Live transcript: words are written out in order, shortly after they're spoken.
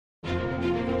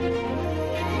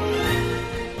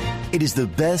It is the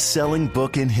best-selling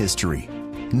book in history.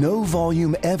 No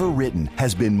volume ever written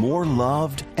has been more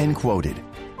loved and quoted.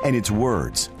 And its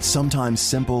words, sometimes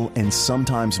simple and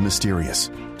sometimes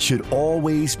mysterious, should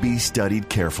always be studied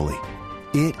carefully.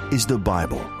 It is the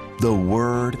Bible, the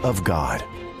Word of God.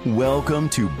 Welcome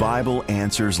to Bible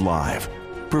Answers Live,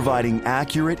 providing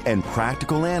accurate and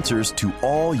practical answers to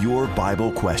all your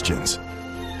Bible questions.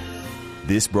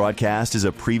 This broadcast is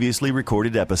a previously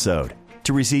recorded episode.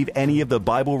 To receive any of the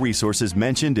Bible resources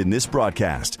mentioned in this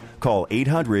broadcast, call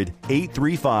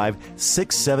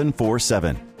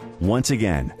 800-835-6747. Once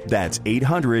again, that's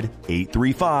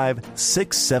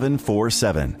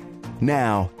 800-835-6747.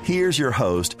 Now, here's your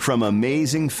host from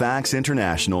Amazing Facts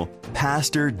International,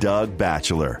 Pastor Doug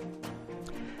Batchelor.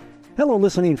 Hello,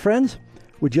 listening friends.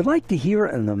 Would you like to hear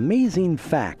an amazing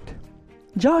fact?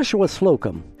 Joshua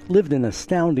Slocum lived an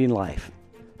astounding life.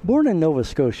 Born in Nova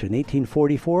Scotia in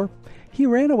 1844, he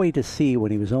ran away to sea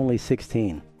when he was only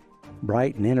 16.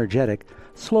 Bright and energetic,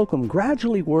 Slocum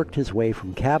gradually worked his way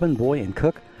from cabin boy and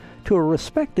cook to a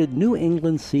respected New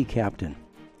England sea captain.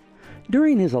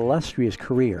 During his illustrious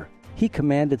career, he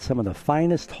commanded some of the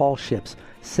finest tall ships,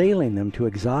 sailing them to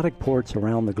exotic ports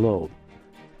around the globe.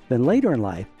 Then later in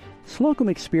life, Slocum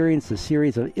experienced a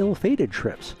series of ill-fated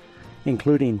trips,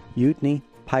 including mutiny,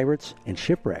 pirates, and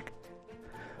shipwreck.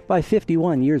 By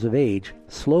 51 years of age,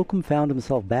 Slocum found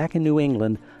himself back in New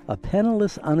England, a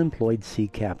penniless, unemployed sea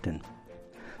captain.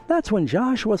 That's when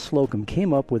Joshua Slocum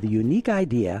came up with a unique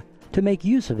idea to make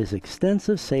use of his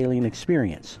extensive sailing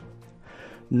experience.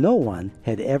 No one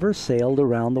had ever sailed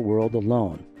around the world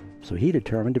alone, so he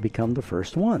determined to become the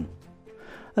first one.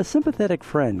 A sympathetic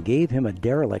friend gave him a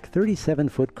derelict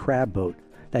 37-foot crab boat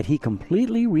that he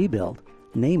completely rebuilt,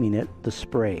 naming it the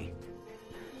Spray.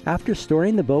 After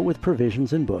storing the boat with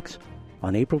provisions and books,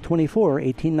 on April 24,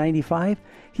 1895,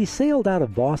 he sailed out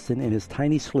of Boston in his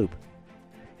tiny sloop.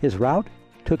 His route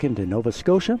took him to Nova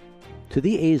Scotia, to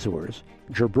the Azores,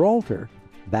 Gibraltar,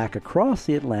 back across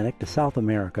the Atlantic to South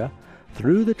America,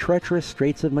 through the treacherous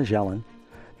Straits of Magellan,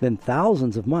 then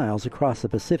thousands of miles across the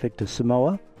Pacific to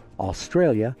Samoa,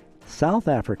 Australia, South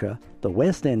Africa, the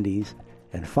West Indies,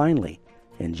 and finally,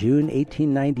 in June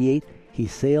 1898, he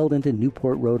sailed into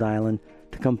Newport, Rhode Island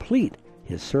to complete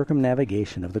his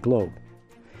circumnavigation of the globe.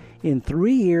 In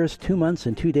 3 years, 2 months,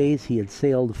 and 2 days, he had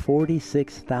sailed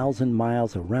 46,000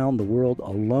 miles around the world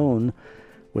alone,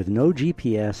 with no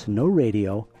GPS, no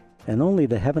radio, and only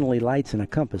the heavenly lights and a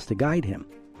compass to guide him.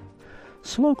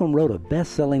 Slocum wrote a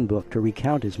best-selling book to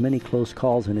recount his many close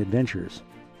calls and adventures.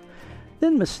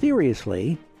 Then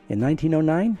mysteriously, in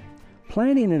 1909,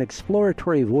 planning an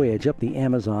exploratory voyage up the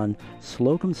Amazon,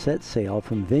 Slocum set sail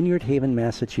from Vineyard Haven,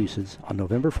 Massachusetts on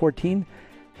November 14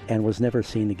 and was never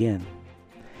seen again.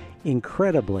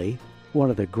 Incredibly, one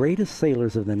of the greatest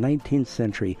sailors of the 19th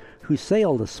century, who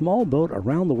sailed a small boat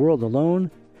around the world alone,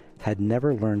 had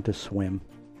never learned to swim.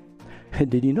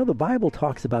 Did you know the Bible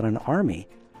talks about an army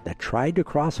that tried to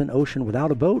cross an ocean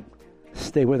without a boat?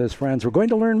 Stay with us, friends. We're going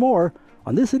to learn more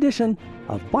on this edition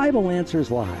of Bible Answers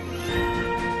Live.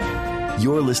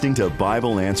 You're listening to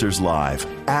Bible Answers Live,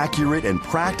 accurate and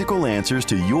practical answers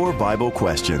to your Bible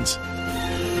questions.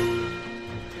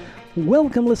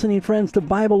 Welcome, listening friends, to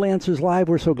Bible Answers Live.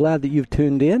 We're so glad that you've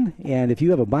tuned in. And if you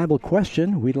have a Bible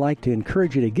question, we'd like to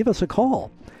encourage you to give us a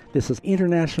call. This is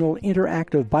International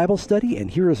Interactive Bible Study, and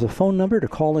here is a phone number to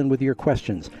call in with your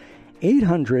questions.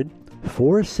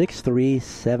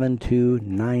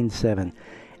 800-463-7297.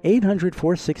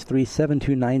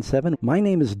 800-463-7297. My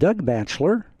name is Doug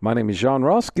Batchelor. My name is John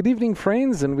Ross. Good evening,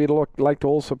 friends, and we'd like to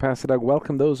also, Pastor Doug,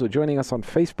 welcome those who are joining us on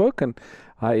Facebook. And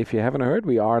if you haven't heard,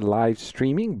 we are live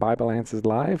streaming Bible Answers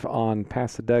Live on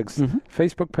Pastor Doug's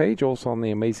Facebook page, also on the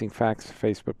Amazing Facts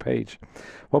Facebook page.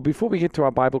 Well, before we get to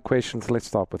our Bible questions, let's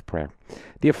start with prayer.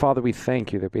 Dear Father, we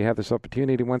thank you that we have this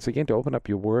opportunity once again to open up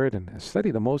your Word and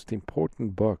study the most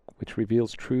important book, which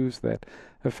reveals truths that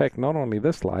affect not only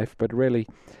this life, but really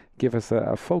give us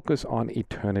a focus on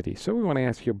eternity. So we want to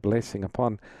ask your blessing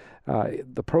upon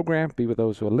the program, be with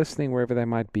those who are listening, wherever they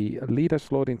might be. Lead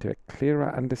us, Lord, into a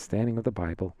clearer understanding of the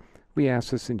Bible. We ask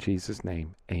this in Jesus'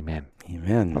 name. Amen.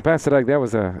 Amen. Well, Pastor Doug, that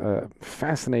was a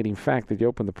fascinating fact that you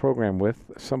opened the program with.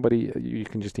 Somebody, you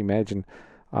can just imagine,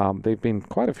 there have been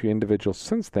quite a few individuals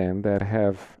since then that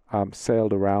have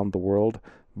sailed around the world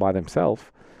by themselves.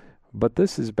 But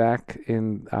this is back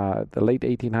in the late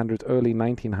 1800s, early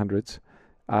 1900s.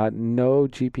 No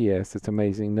GPS. It's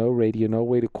amazing. No radio. No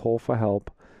way to call for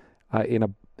help.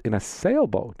 In a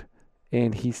sailboat,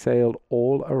 and he sailed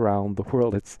all around the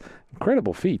world. It's an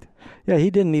incredible feat. Yeah, he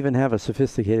didn't even have a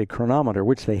sophisticated chronometer,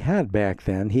 which they had back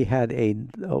then. He had a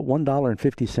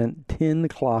 $1.50 tin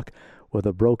clock with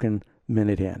a broken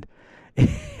minute hand.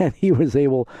 And he was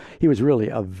really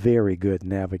a very good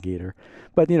navigator.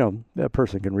 But, a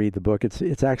person can read the book.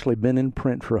 It's actually been in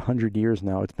print for 100 years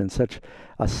now. It's been such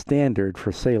a standard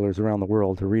for sailors around the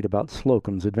world to read about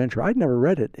Slocum's adventure. I'd never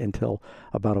read it until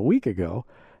about a week ago.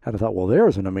 And I thought, well,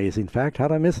 there's an amazing fact.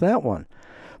 How'd I miss that one?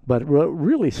 But what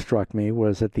really struck me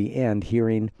was at the end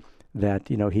hearing that,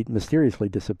 he mysteriously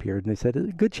disappeared. And they said,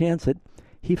 a good chance that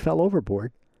he fell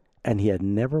overboard and he had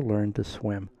never learned to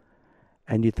swim.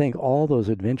 And you think all those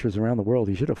adventures around the world,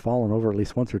 he should have fallen over at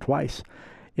least once or twice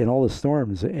in all the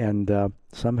storms, and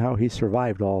somehow he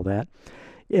survived all that.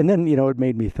 And then, it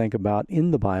made me think about,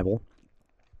 in the Bible,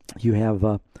 you have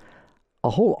a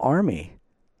whole army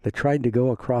that tried to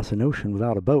go across an ocean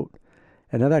without a boat.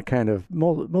 And now that kind of,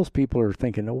 most people are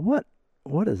thinking, what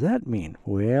does that mean?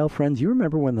 Well, friends, you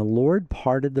remember when the Lord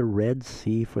parted the Red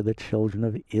Sea for the children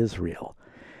of Israel,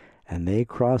 and they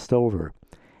crossed over.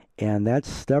 And that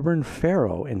stubborn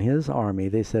Pharaoh and his army,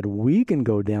 they said, we can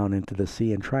go down into the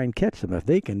sea and try and catch them. If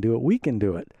they can do it, we can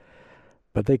do it.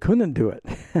 But they couldn't do it.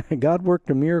 God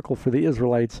worked a miracle for the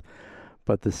Israelites,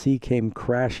 but the sea came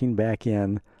crashing back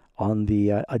in on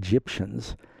the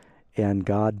Egyptians, and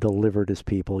God delivered his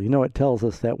people. It tells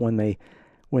us that when the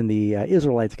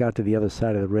Israelites got to the other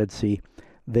side of the Red Sea,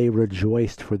 they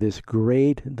rejoiced for this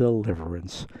great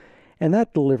deliverance. And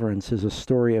that deliverance is a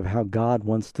story of how God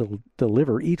wants to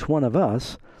deliver each one of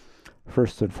us,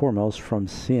 first and foremost, from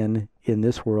sin in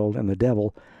this world and the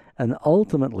devil, and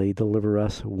ultimately deliver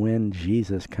us when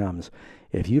Jesus comes.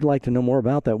 If you'd like to know more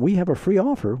about that, we have a free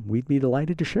offer we'd be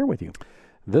delighted to share with you.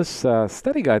 This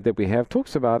study guide that we have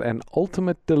talks about an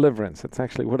ultimate deliverance. That's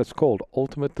actually what it's called,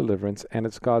 ultimate deliverance, and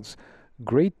it's God's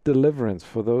great deliverance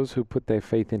for those who put their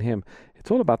faith in him.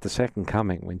 It's all about the second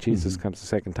coming when Jesus comes the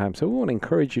second time. So we want to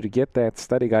encourage you to get that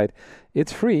study guide.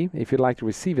 It's free. If you'd like to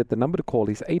receive it, the number to call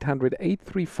is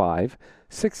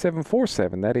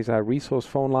 800-835-6747. That is our resource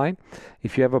phone line.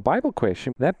 If you have a Bible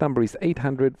question, that number is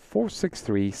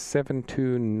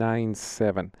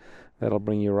 800-463-7297. That'll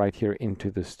bring you right here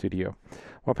into the studio.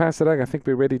 Well, Pastor Doug, I think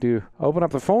we're ready to open up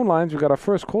the phone lines. We've got our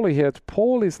first caller here. It's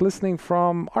Paul is listening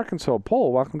from Arkansas.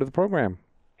 Paul, welcome to the program.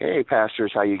 Hey,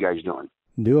 pastors. How you guys doing?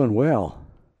 Doing well.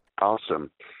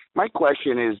 Awesome. My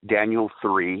question is Daniel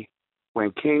 3.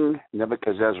 When King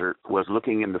Nebuchadnezzar was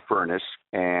looking in the furnace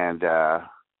and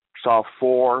saw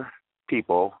 4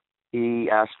 people, he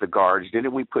asked the guards,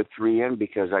 didn't we put 3 in?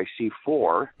 Because I see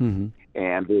 4, and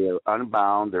they're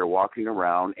unbound, they're walking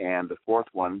around, and the 4th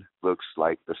one looks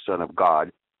like the Son of God.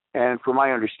 And from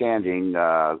my understanding,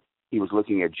 he was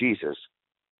looking at Jesus.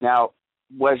 Now,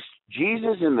 was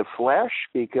Jesus in the flesh?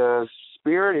 Because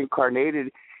Spirit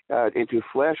incarnated into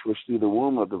flesh was through the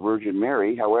womb of the Virgin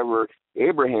Mary. However,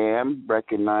 Abraham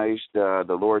recognized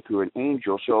the Lord through an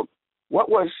angel. So what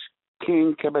was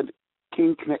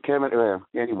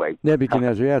anyway.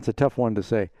 Nebuchadnezzar, yeah, it's a tough one to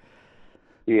say.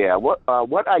 Yeah,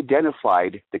 what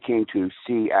identified the king to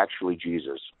see actually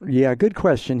Jesus? Yeah, good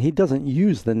question. He doesn't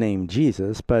use the name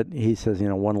Jesus, but he says,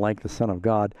 one like the Son of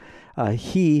God.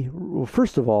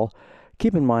 First of all,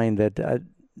 keep in mind that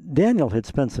Daniel had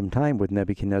spent some time with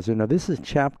Nebuchadnezzar. Now, this is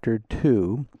chapter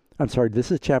 3.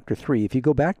 If you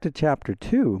go back to chapter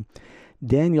 2,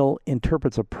 Daniel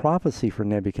interprets a prophecy for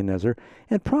Nebuchadnezzar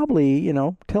and probably,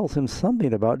 tells him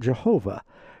something about Jehovah,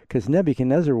 because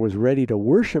Nebuchadnezzar was ready to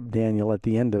worship Daniel at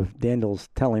the end of Daniel's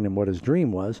telling him what his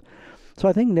dream was. So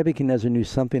I think Nebuchadnezzar knew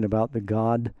something about the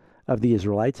God of the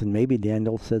Israelites, and maybe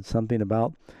Daniel said something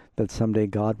about that someday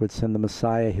God would send the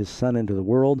Messiah, his son, into the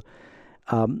world.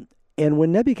 And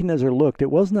when Nebuchadnezzar looked,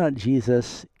 it was not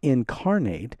Jesus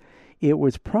incarnate. It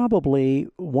was probably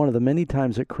one of the many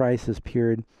times that Christ has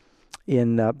appeared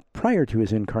in prior to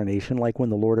his incarnation, like when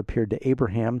the Lord appeared to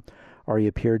Abraham, or he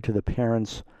appeared to the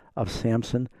parents of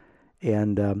Samson.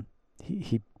 And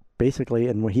he basically,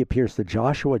 and when he appears to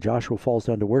Joshua falls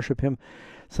down to worship him.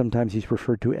 Sometimes he's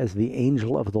referred to as the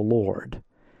angel of the Lord,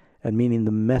 and meaning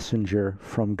the messenger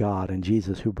from God, and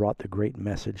Jesus who brought the great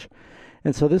message.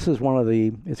 And so this is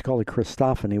it's called a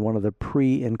Christophany, one of the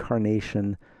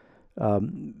pre-incarnation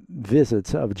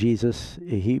visits of Jesus.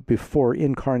 Before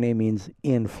incarnate means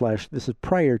in flesh. This is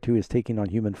prior to his taking on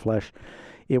human flesh.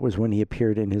 It was when he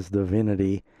appeared in his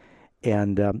divinity.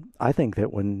 And I think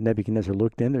that when Nebuchadnezzar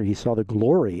looked in there, he saw the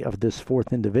glory of this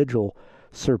 4th individual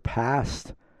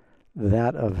surpassed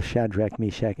that of Shadrach,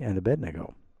 Meshach, and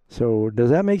Abednego. So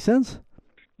does that make sense?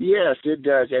 Yes, it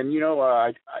does. And,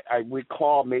 I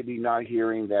recall maybe not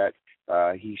hearing that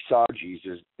he saw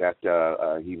Jesus, that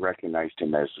he recognized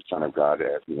him as the Son of God,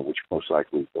 which most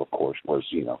likely, of course, was,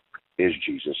 is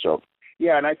Jesus. So,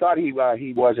 Yeah, and I thought he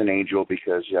was an angel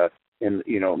because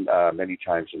many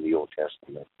times in the Old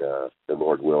Testament the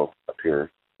Lord will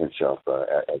appear himself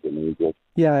as an angel.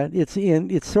 Yeah,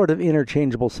 it's sort of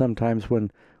interchangeable sometimes when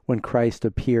Christ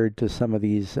appeared to some of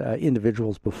these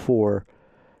individuals before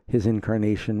his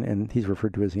incarnation, and he's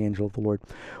referred to as the angel of the Lord.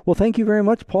 Well, thank you very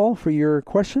much, Paul, for your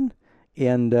question,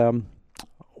 and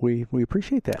we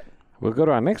appreciate that. We'll go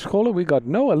to our next caller. We got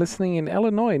Noah listening in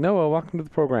Illinois. Noah, welcome to the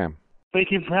program. Thank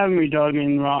you for having me, Doug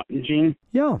and Gene.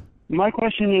 Yeah. My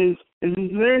question is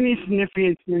there any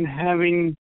significance in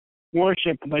having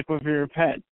worship, like with your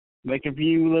pet? Like if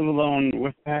you live alone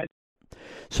with pet?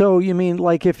 So you mean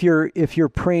like if you're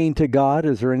praying to God,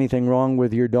 is there anything wrong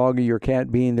with your dog or your cat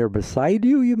being there beside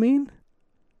you, you mean?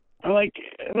 Like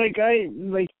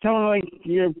telling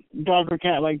your dog or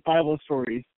cat Bible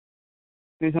stories.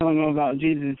 They're telling them about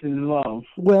Jesus' love.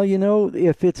 Well,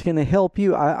 if it's going to help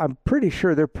you, I'm pretty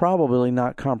sure they're probably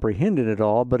not comprehending it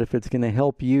all, but if it's going to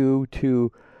help you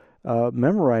to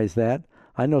memorize that,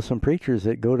 I know some preachers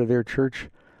that go to their church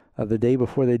the day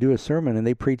before they do a sermon, and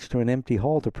they preach to an empty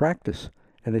hall to practice,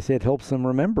 and they say it helps them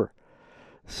remember.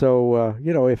 So,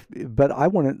 but I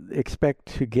wouldn't expect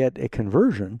to get a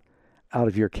conversion out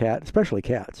of your cat, especially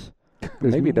cats.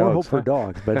 There's Maybe more dogs, hope for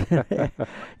dogs, but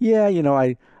yeah,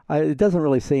 it doesn't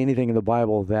really say anything in the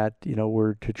Bible that,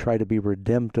 we're to try to be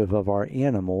redemptive of our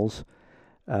animals.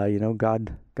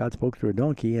 God spoke through a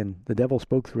donkey and the devil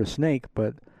spoke through a snake,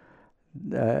 but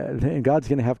and God's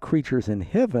going to have creatures in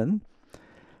heaven.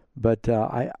 But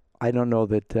I don't know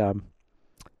that,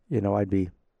 I'd be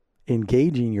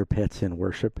engaging your pets in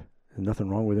worship. There's nothing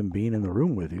wrong with them being in the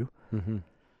room with you. Mm-hmm.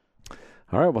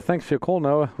 All right. Well, thanks for your call,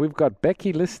 Noah. We've got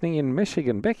Becky listening in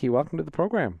Michigan. Becky, welcome to the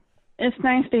program. It's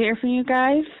nice to hear from you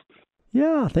guys.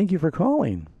 Yeah, thank you for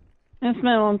calling. It's been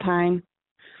a long time.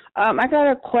 I got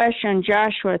a question,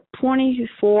 Joshua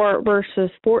 24, verses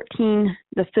 14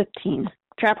 to 15.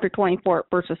 Chapter 24,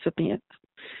 verses 15.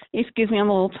 Excuse me, I'm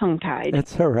a little tongue-tied.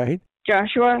 That's all right.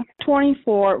 Joshua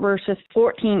 24, verses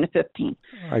 14 to 15.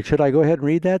 All right, should I go ahead and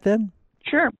read that then?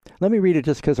 Sure. Let me read it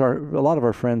just because a lot of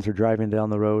our friends are driving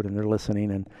down the road and they're listening,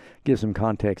 and give some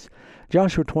context.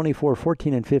 Joshua 24,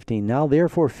 14 and 15. Now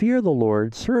therefore fear the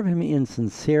Lord, serve him in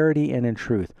sincerity and in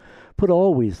truth. Put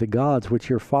always the gods which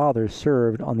your fathers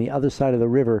served on the other side of the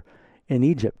river in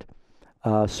Egypt.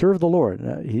 Serve the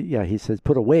Lord. He says,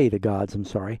 put away the gods,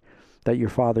 that your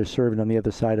fathers served on the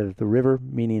other side of the river,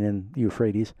 meaning in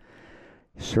Euphrates.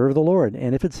 Serve the Lord,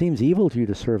 and if it seems evil to you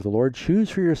to serve the Lord, choose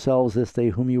for yourselves this day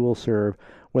whom you will serve,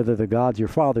 whether the gods your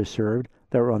fathers served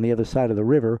that were on the other side of the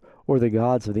river, or the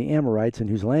gods of the Amorites in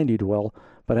whose land you dwell.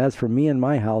 But as for me and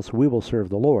my house, we will serve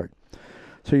the Lord.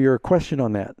 So your question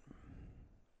on that?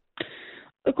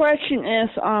 The question is,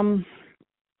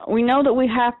 we know that we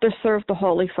have to serve the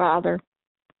Holy Father,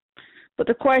 but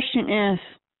the question is,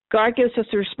 God gives us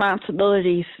the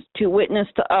responsibilities to witness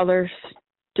to others,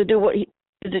 to do what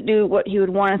He would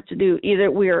want us to do.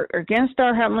 Either we are against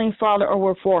our Heavenly Father or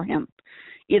we're for Him.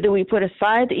 Either we put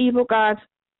aside the evil gods,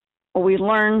 or we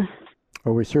learn,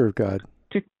 or we serve God,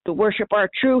 to worship our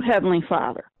true Heavenly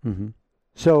Father. Mm-hmm.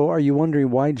 So are you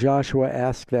wondering why Joshua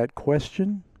asked that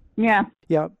question? Yeah.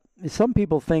 Yeah. Some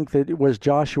people think that it was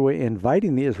Joshua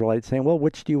inviting the Israelites, saying, well,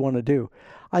 which do you want to do?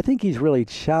 I think he's really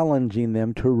challenging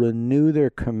them to renew their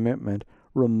commitment,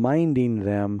 reminding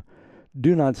them,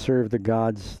 do not serve the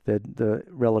gods that the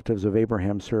relatives of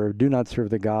Abraham served. Do not serve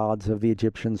the gods of the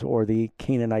Egyptians or the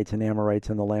Canaanites and Amorites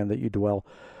in the land that you dwell.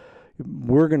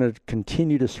 We're going to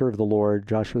continue to serve the Lord.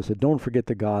 Joshua said, don't forget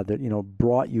the God that,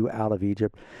 brought you out of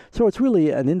Egypt. So it's really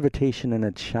an invitation and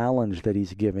a challenge that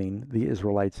he's giving the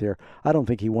Israelites there. I don't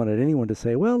think he wanted anyone to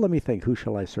say, well, let me think, who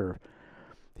shall I serve?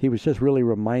 He was just really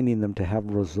reminding them to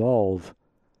have resolve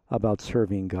about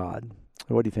serving God.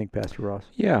 What do you think, Pastor Ross?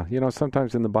 Yeah,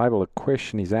 sometimes in the Bible a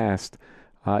question is asked,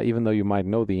 even though you might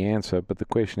know the answer, but the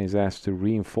question is asked to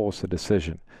reinforce a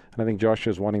decision. And I think Joshua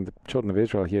is wanting the children of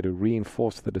Israel here to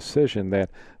reinforce the decision that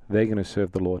they're going to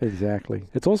serve the Lord. Exactly.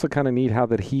 It's also kind of neat how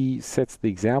that he sets the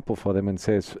example for them and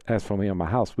says, as for me and my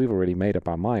house, we've already made up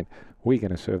our mind. We're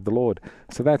going to serve the Lord.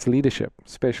 So that's leadership,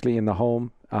 especially in the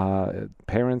home.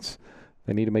 Parents,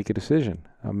 they need to make a decision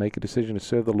to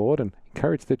serve the Lord, and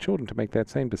encourage their children to make that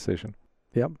same decision.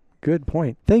 Yep, good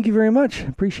point. Thank you very much.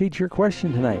 Appreciate your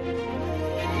question tonight.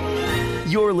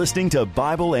 You're listening to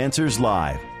Bible Answers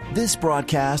Live. This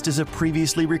broadcast is a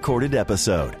previously recorded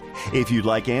episode. If you'd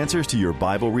like answers to your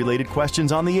Bible-related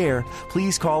questions on the air,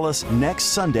 please call us next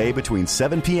Sunday between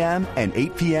 7 p.m. and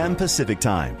 8 p.m. Pacific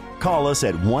Time. Call us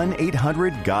at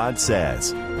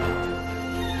 1-800-GOD-SAYS.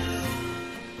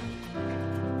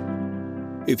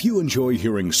 If you enjoy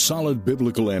hearing solid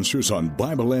biblical answers on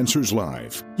Bible Answers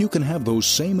Live, you can have those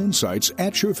same insights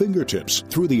at your fingertips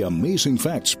through the Amazing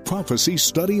Facts Prophecy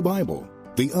Study Bible.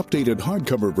 The updated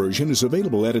hardcover version is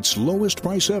available at its lowest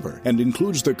price ever and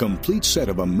includes the complete set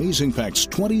of Amazing Facts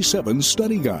 27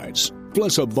 study guides,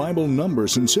 plus a Bible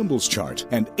numbers and symbols chart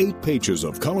and 8 pages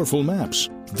of colorful maps.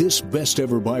 This best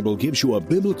ever Bible gives you a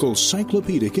biblical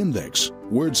cyclopedic index,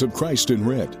 Words of Christ in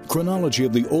red, chronology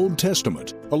of the Old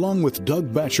Testament, along with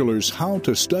Doug Batchelor's How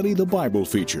to Study the Bible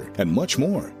feature, and much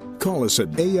more. Call us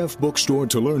at AF Bookstore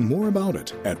to learn more about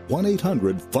it at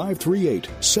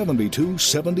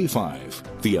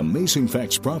 1-800-538-7275. The Amazing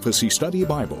Facts Prophecy Study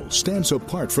Bible stands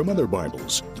apart from other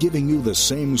Bibles, giving you the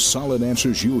same solid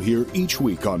answers you hear each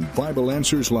week on Bible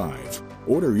Answers Live.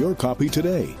 Order your copy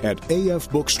today at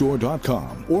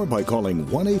afbookstore.com or by calling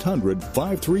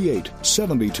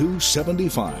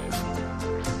 1-800-538-7275.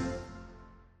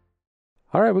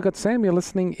 All right, we've got Samuel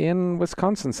listening in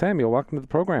Wisconsin. Samuel, welcome to the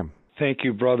program. Thank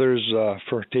you, brothers,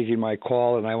 for taking my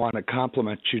call, and I want to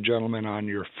compliment you, gentlemen, on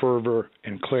your fervor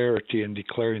and clarity in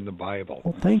declaring the Bible.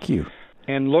 Well, thank you.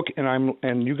 And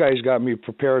you guys got me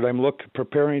prepared. I'm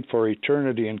preparing for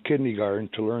eternity in kindergarten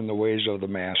to learn the ways of the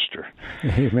Master.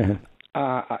 Amen.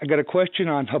 I got a question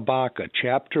on Habakkuk,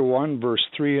 chapter 1, verse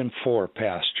 3 and 4,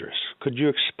 pastors. Could you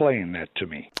explain that to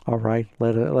me? All right,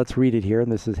 let's read it here. And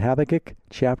this is Habakkuk,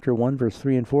 chapter 1, verse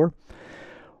 3 and 4.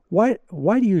 Why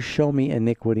do you show me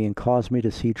iniquity and cause me to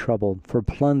see trouble? For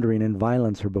plundering and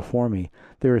violence are before me.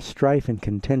 There is strife and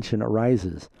contention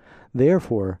arises.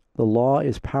 Therefore the law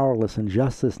is powerless and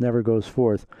justice never goes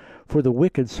forth. For the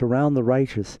wicked surround the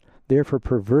righteous. Therefore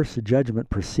perverse judgment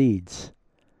proceeds.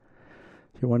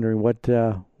 You're wondering what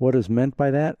is meant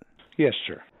by that? Yes,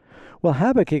 sir. Well,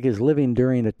 Habakkuk is living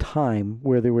during a time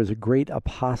where there was a great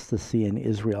apostasy in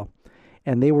Israel,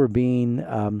 and they were being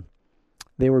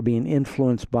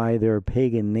influenced by their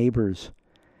pagan neighbors.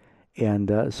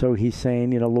 And so he's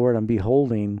saying, Lord, I'm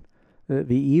beholding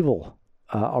the evil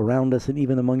around us and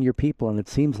even among your people. And it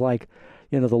seems like,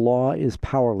 the law is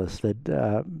powerless,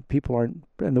 that people aren't,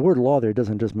 and the word law there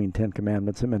doesn't just mean 10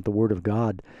 Commandments, it meant the Word of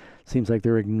God. It seems like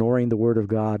they're ignoring the Word of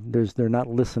God. They're not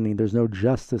listening. There's no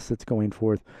justice that's going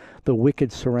forth. The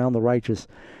wicked surround the righteous.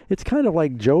 It's kind of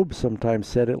like Job sometimes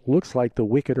said, it looks like the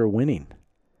wicked are winning.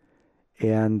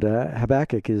 And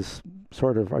Habakkuk is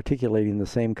sort of articulating the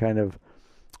same kind of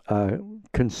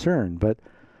concern. But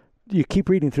you keep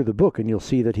reading through the book and you'll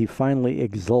see that he finally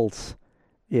exults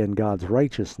in God's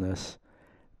righteousness,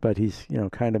 but he's,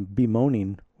 kind of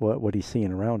bemoaning what he's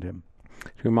seeing around him.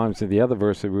 It reminds me of the other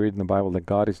verse that we read in the Bible, that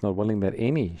God is not willing that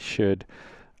any should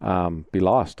be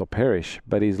lost or perish,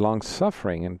 but he's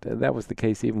long-suffering. And that was the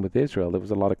case even with Israel. There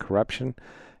was a lot of corruption,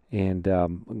 and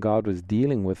God was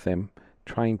dealing with them,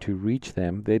 trying to reach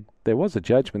them. There was a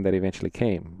judgment that eventually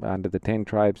came. Under the 10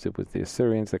 tribes, it was the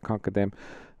Assyrians that conquered them.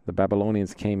 The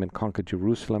Babylonians came and conquered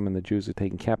Jerusalem, and the Jews were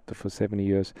taken captive for 70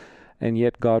 years. And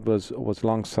yet God was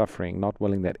long-suffering, not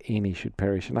willing that any should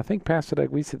perish. And I think, Pastor Doug,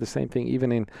 we see the same thing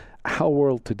even in our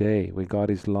world today, where God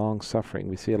is long-suffering.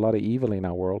 We see a lot of evil in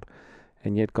our world,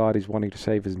 and yet God is wanting to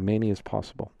save as many as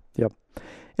possible. Yep.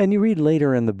 And you read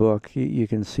later in the book, you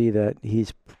can see that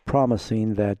he's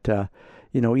promising that,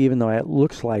 even though it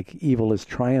looks like evil is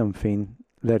triumphing,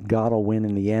 that God will win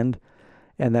in the end.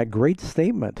 And that great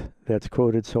statement that's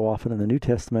quoted so often in the New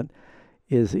Testament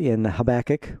is in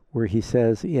Habakkuk, where he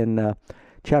says in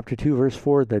chapter 2, verse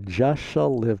 4, the just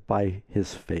shall live by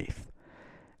his faith.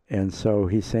 And so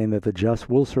he's saying that the just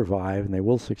will survive and they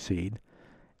will succeed,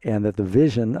 and that the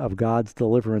vision of God's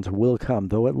deliverance will come.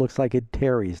 Though it looks like it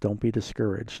tarries, don't be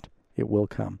discouraged. It will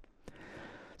come.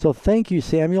 So thank you,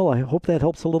 Samuel. I hope that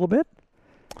helps a little bit.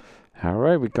 All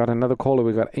right, we got another caller.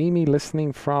 We got Amy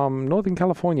listening from Northern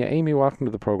California. Amy, welcome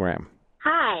to the program.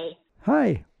 Hi.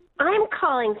 Hi. I'm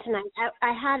calling tonight.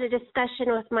 I had a discussion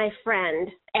with my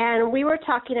friend, and we were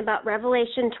talking about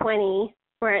Revelation 20,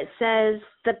 where it says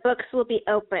the books will be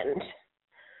opened.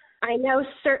 I know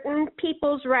certain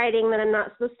people's writing that I'm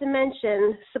not supposed to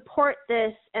mention support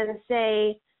this and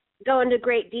go into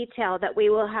great detail that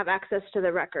we will have access to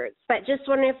the records. But just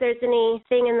wondering if there's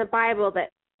anything in the Bible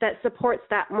that supports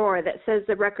that more, that says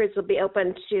the records will be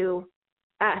open to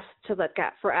us to look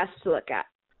at, for us to look at.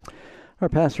 Our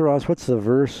Pastor Ross, what's the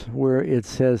verse where it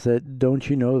says that, don't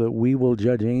you know that we will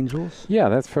judge angels? Yeah,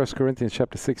 that's 1 Corinthians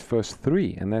chapter 6, verse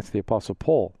 3, and that's the Apostle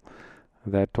Paul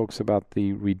that talks about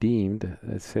the redeemed.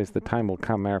 It says the time will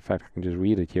come. Matter of fact, I can just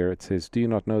read it here. It says, do you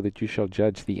not know that you shall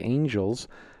judge the angels?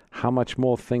 How much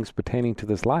more things pertaining to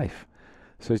this life?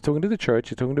 So he's talking to the church,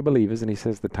 he's talking to believers, and he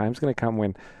says the time's going to come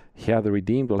when here the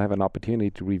redeemed will have an opportunity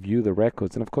to review the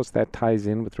records. And of course that ties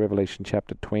in with Revelation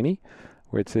chapter 20,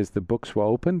 where it says the books were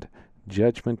opened,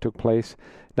 judgment took place.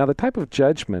 Now, the type of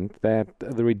judgment that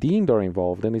the redeemed are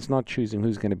involved in is not choosing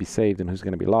who's going to be saved and who's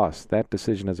going to be lost. That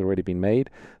decision has already been made.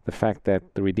 The fact that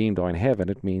the redeemed are in heaven,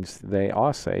 it means they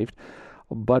are saved.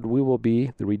 But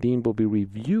the redeemed will be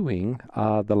reviewing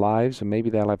the lives, and maybe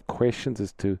they'll have questions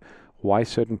as to why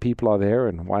certain people are there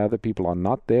and why other people are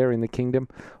not there in the kingdom.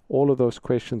 All of those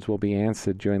questions will be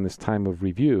answered during this time of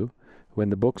review, when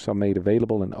the books are made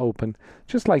available and open.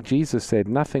 Just like Jesus said,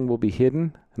 nothing will be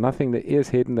hidden, nothing that is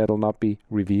hidden that will not be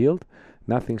revealed,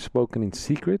 nothing spoken in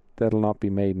secret that will not be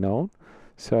made known.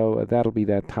 So that'll be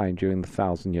that time during the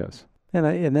 1,000 years.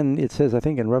 And then it says, I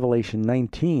think in Revelation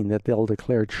 19, that they'll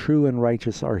declare true and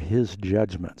righteous are his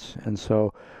judgments. And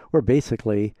so we're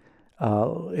basically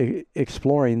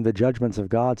exploring the judgments of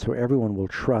God, so everyone will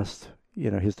trust,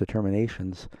 his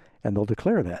determinations, and they'll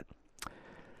declare that.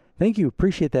 Thank you.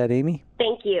 Appreciate that, Amy.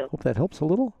 Thank you. Hope that helps a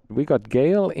little. We got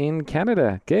Gail in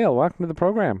Canada. Gail, welcome to the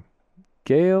program.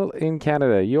 Gail in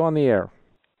Canada, you on the air.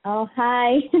 Oh,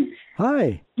 hi.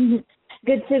 Hi.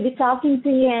 Good to be talking to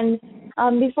you.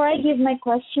 And before I give my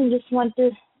question, just want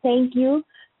to thank you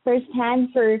firsthand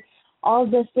for all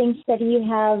the things that you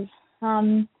have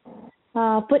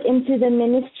put into the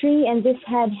ministry, and this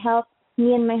had helped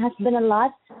me and my husband a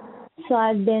lot. So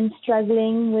I've been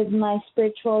struggling with my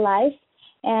spiritual life,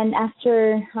 and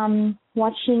after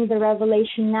watching the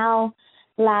Revelation Now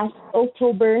last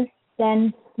October,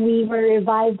 then we were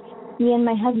revived, me and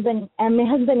my husband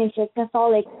is a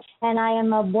Catholic and I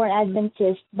am a born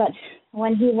Adventist, but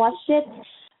when he watched it,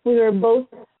 we were both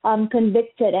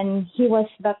convicted, and he was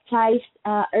baptized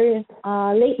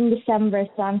late in December.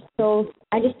 So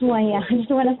I just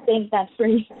want to thank that for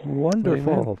you.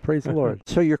 Wonderful. Amen. Praise the Lord.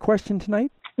 So your question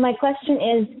tonight? My question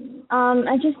is,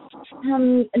 I just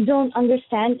don't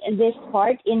understand this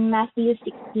part in Matthew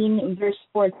 16, verse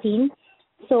 14.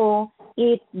 So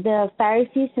the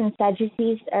Pharisees and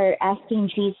Sadducees are asking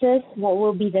Jesus what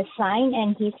will be the sign,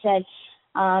 and he said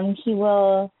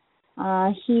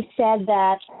he said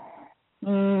that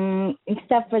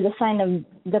except for the sign of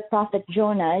the prophet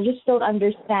Jonah. I just don't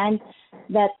understand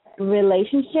that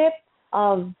relationship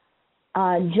of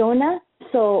Jonah,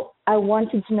 so I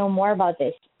wanted to know more about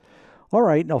this. All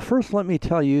right. Now, first, let me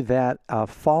tell you that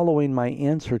following my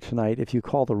answer tonight, if you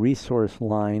call the resource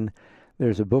line,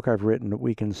 there's a book I've written that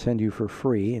we can send you for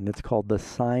free, and it's called The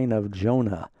Sign of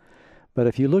Jonah. But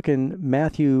if you look in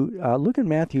Matthew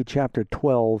chapter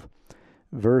 12,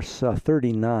 verse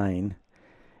 39,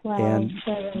 and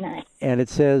it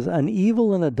says, an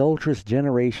evil and adulterous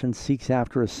generation seeks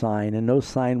after a sign, and no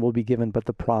sign will be given but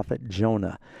the prophet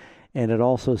Jonah. And it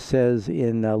also says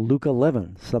in Luke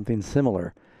 11 something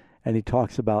similar, and he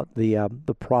talks about the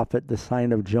prophet, the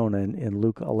sign of Jonah in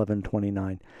Luke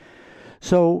 11:29.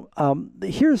 So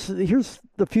here's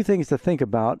the few things to think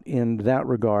about in that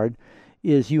regard.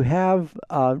 Is you have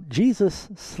Jesus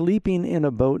sleeping in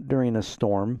a boat during a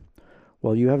storm.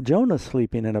 Well, you have Jonah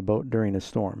sleeping in a boat during a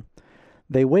storm.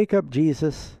 They wake up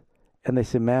Jesus and they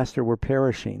say, Master, we're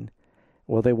perishing.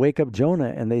 Well, they wake up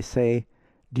Jonah and they say,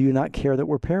 do you not care that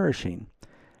we're perishing?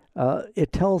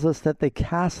 It tells us that they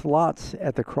cast lots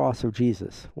at the cross of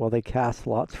Jesus. Well, they cast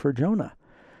lots for Jonah.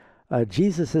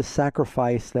 Jesus is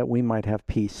sacrificed that we might have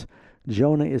peace.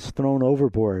 Jonah is thrown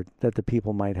overboard that the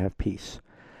people might have peace.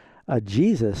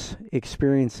 Jesus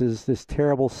experiences this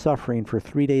terrible suffering for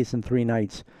 3 days and 3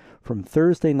 nights. From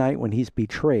Thursday night when he's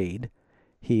betrayed,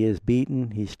 he is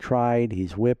beaten, he's tried,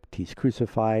 he's whipped, he's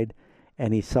crucified,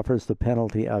 and he suffers the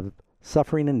penalty of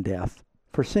suffering and death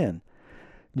for sin.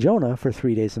 Jonah, for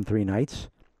 3 days and 3 nights,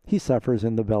 he suffers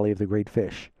in the belly of the great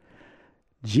fish.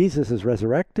 Jesus is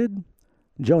resurrected.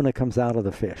 Jonah comes out of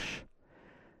the fish.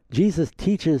 Jesus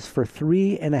teaches for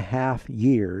 3.5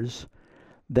 years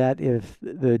that if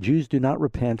the Jews do not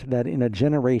repent, that in a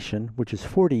generation, which is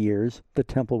 40 years, the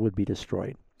temple would be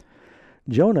destroyed.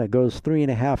 Jonah goes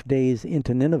 3.5 days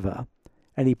into Nineveh,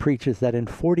 and he preaches that in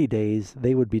 40 days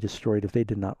they would be destroyed if they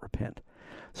did not repent.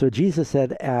 So Jesus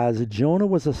said, as Jonah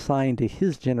was assigned to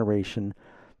his generation,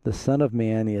 the Son of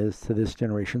Man is to this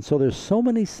generation. So there's so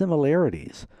many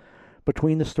similarities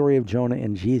between the story of Jonah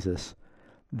and Jesus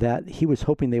that he was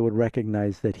hoping they would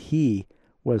recognize that he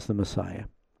was the Messiah.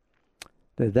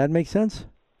 Did that make sense?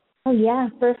 Oh, yeah,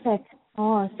 perfect.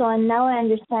 Oh, so now I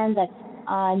understand that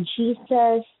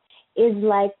Jesus is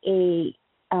like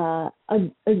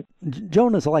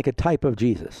Jonah's like a type of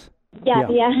Jesus. Yeah.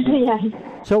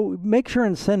 So make sure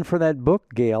and send for that book,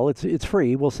 Gail. It's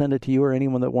free. We'll send it to you or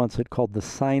anyone that wants it, called The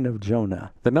Sign of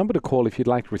Jonah. The number to call if you'd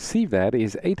like to receive that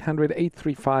is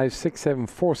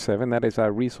 800-835-6747. That is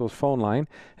our resource phone line.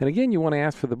 And again, you want to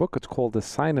ask for the book. It's called The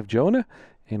Sign of Jonah,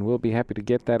 and we'll be happy to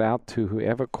get that out to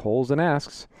whoever calls and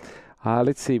asks.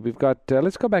 Let's see. We've got.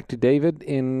 Let's go back to David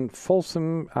in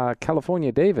Folsom,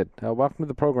 California. David, welcome to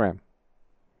the program.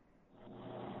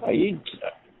 Are you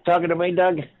talking to me,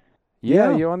 Doug?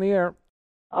 Yeah, you're on the air.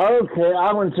 Okay,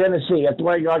 I'm in Tennessee. That's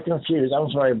why I got confused.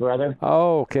 I'm sorry, brother.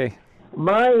 Oh, okay.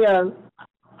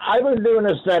 I was doing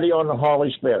a study on the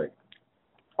Holy Spirit.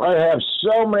 I have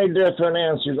so many different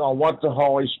answers on what the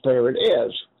Holy Spirit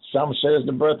is. Some says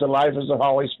the birth of life is the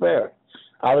Holy Spirit.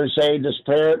 Others say the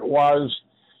Spirit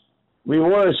we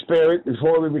were a spirit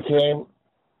before we became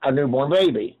a newborn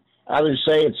baby. Others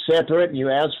say it's separate, and you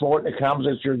ask for it, and it comes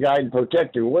as your guide and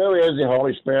protector. Where is the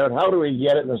Holy Spirit? How do we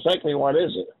get it? And secondly, what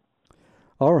is it?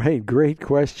 All right, great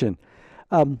question.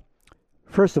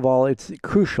 First of all, it's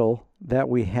crucial that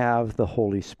we have the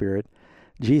Holy Spirit.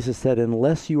 Jesus said,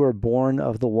 unless you are born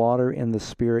of the water and the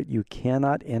Spirit, you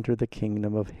cannot enter the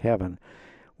kingdom of heaven.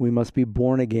 We must be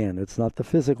born again. It's not the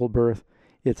physical birth,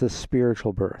 it's a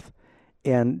spiritual birth.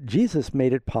 And Jesus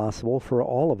made it possible for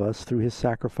all of us through his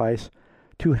sacrifice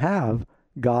to have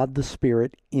God the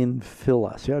Spirit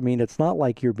infill us. I mean, it's not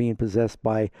like you're being possessed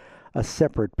by a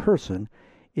separate person.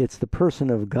 It's the person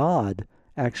of God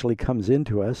actually comes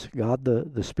into us, God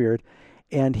the Spirit,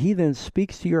 and he then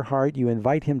speaks to your heart. You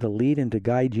invite him to lead and to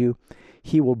guide you.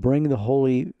 He will bring the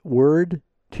Holy Word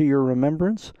to your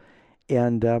remembrance,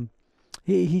 and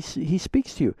he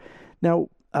speaks to you. Now,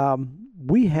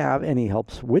 we have, and he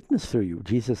helps witness through you.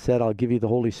 Jesus said, I'll give you the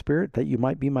Holy Spirit that you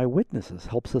might be my witnesses.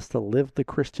 Helps us to live the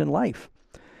Christian life.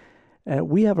 And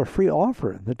we have a free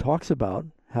offer that talks about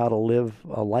how to live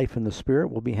a life in the Spirit.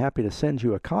 We'll be happy to send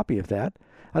you a copy of that.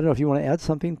 I don't know if you want to add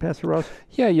something, Pastor Ross?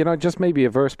 Yeah, just maybe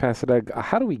a verse, Pastor Doug.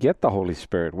 How do we get the Holy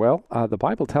Spirit? Well, the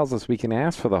Bible tells us we can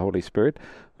ask for the Holy Spirit.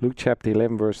 Luke chapter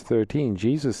 11, verse 13,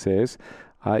 Jesus says,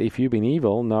 if you've been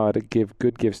evil, know how to give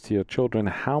good gifts to your children,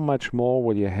 how much more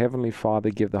will your heavenly Father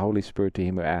give the Holy Spirit to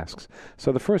him who asks?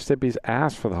 So the first step is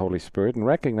ask for the Holy Spirit and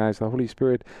recognize the Holy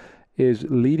Spirit is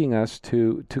leading us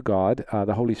to God.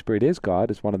 The Holy Spirit is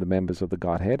God, is one of the members of the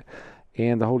Godhead,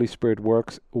 and the Holy Spirit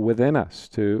works within us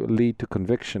to lead to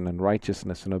conviction and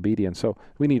righteousness and obedience. So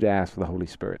we need to ask for the Holy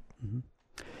Spirit. Mm-hmm.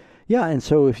 Yeah, and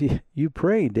so if you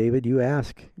pray, David, you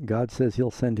ask, God says he'll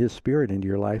send his Spirit into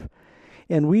your life.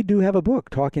 And we do have a book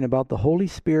talking about the Holy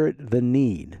Spirit, the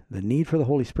need for the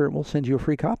Holy Spirit. We'll send you a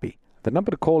free copy. The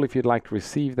number to call if you'd like to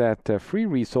receive that free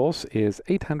resource is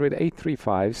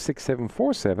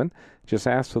 800-835-6747. Just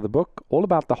ask for the book, all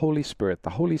about the Holy Spirit. The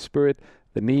Holy Spirit,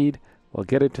 the need. We'll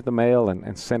get it to the mail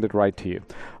and send it right to you.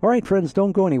 All right, friends,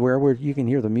 don't go anywhere. You can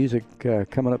hear the music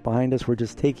coming up behind us. We're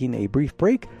just taking a brief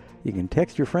break. You can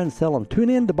text your friends, tell them, tune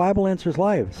in to Bible Answers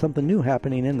Live. Something new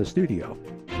happening in the studio.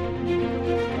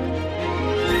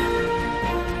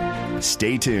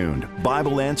 Stay tuned.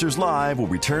 Bible Answers Live will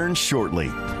return shortly.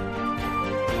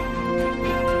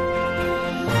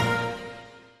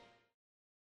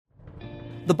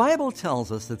 The Bible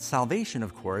tells us that salvation,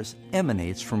 of course,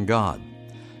 emanates from God.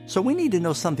 So we need to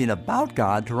know something about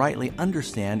God to rightly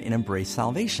understand and embrace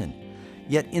salvation.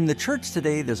 Yet in the church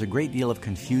today, there's a great deal of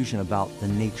confusion about the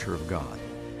nature of God.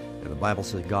 The Bible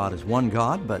says God is one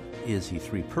God, but is he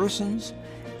three persons?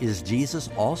 Is Jesus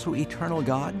also eternal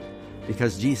God?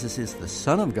 Because Jesus is the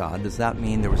Son of God, does that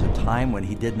mean there was a time when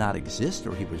he did not exist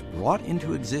or he was brought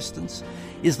into existence?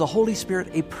 Is the Holy Spirit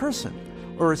a person,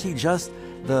 or is he just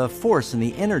the force and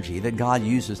the energy that God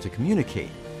uses to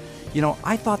communicate? You know,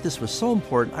 I thought this was so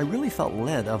important, I really felt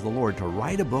led of the Lord to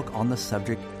write a book on the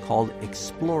subject called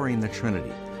Exploring the Trinity,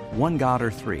 One God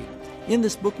or Three. In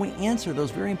this book, we answer those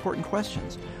very important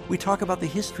questions. We talk about the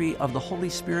history of the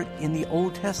Holy Spirit in the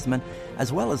Old Testament,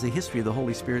 as well as the history of the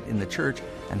Holy Spirit in the church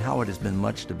and how it has been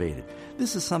much debated.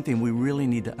 This is something we really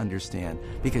need to understand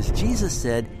because Jesus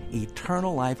said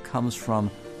eternal life comes from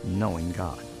knowing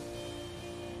God.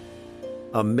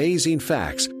 Amazing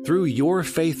Facts, through your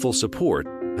faithful support,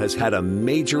 has had a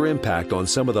major impact on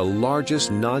some of the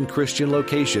largest non-Christian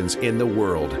locations in the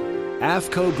world.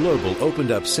 AFCO Global opened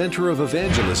up Center of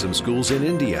Evangelism schools in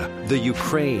India, the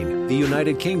Ukraine, the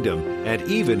United Kingdom, and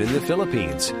even in the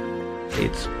Philippines.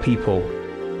 It's people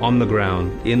on the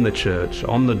ground, in the church,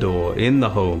 on the door, in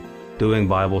the home, doing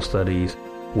Bible studies,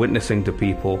 witnessing to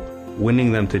people,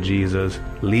 winning them to Jesus,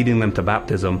 leading them to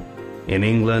baptism in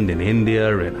England, in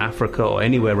India, in Africa, or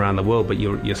anywhere around the world. But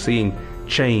you're seeing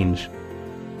change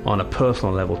on a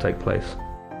personal level take place.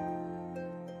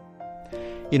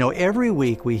 You know, every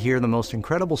week we hear the most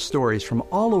incredible stories from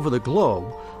all over the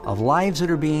globe of lives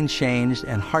that are being changed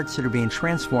and hearts that are being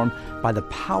transformed by the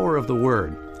power of the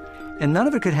Word. And none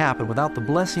of it could happen without the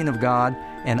blessing of God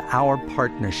and our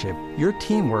partnership, your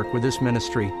teamwork with this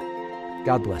ministry.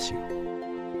 God bless you.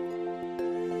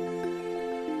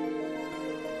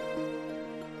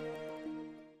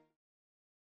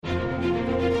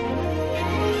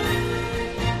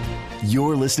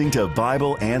 You're listening to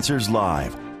Bible Answers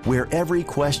Live, where every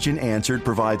question answered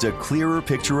provides a clearer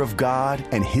picture of God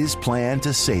and His plan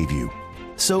to save you.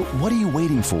 So what are you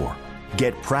waiting for?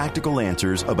 Get practical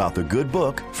answers about the good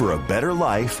book for a better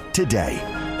life today.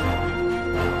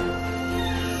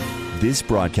 This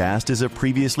broadcast is a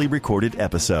previously recorded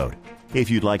episode. If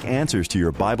you'd like answers to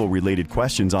your Bible-related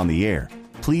questions on the air,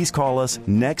 please call us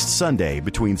next Sunday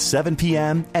between 7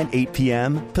 p.m. and 8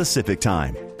 p.m. Pacific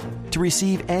Time. To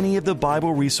receive any of the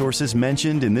Bible resources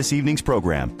mentioned in this evening's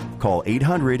program, call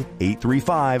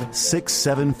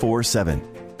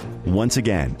 800-835-6747. Once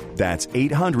again, that's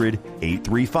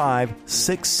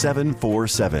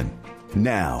 800-835-6747.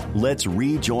 Now, let's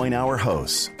rejoin our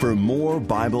hosts for more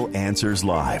Bible Answers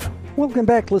Live. Welcome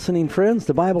back, listening friends,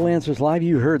 to Bible Answers Live.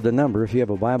 You heard the number. If you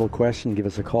have a Bible question, give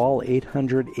us a call.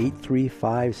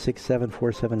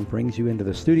 800-835-6747 brings you into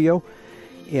the studio.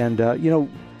 And,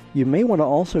 you may want to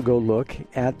also go look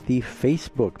at the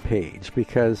Facebook page,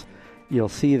 because you'll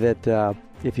see that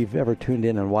if you've ever tuned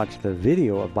in and watched the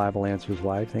video of Bible Answers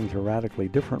Live, things are radically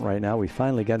different right now. We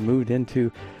finally got moved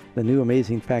into the new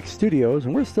Amazing Facts studios,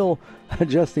 and we're still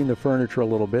adjusting the furniture a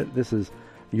little bit. This is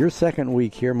your second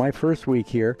week here, my first week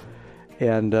here,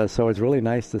 and so it's really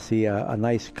nice to see a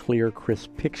nice, clear,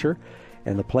 crisp picture.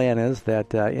 And the plan is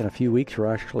that in a few weeks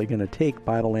we're actually going to take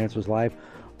Bible Answers Live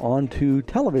onto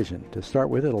television. To start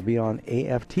with, it'll be on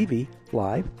AFTV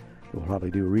Live. We'll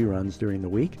probably do reruns during the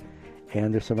week.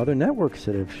 And there's some other networks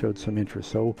that have showed some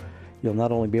interest. So you'll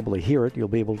not only be able to hear it, you'll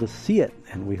be able to see it.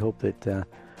 And we hope that if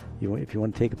you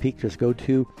want to take a peek, just go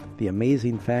to the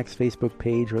Amazing Facts Facebook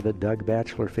page or the Doug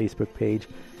Batchelor Facebook page.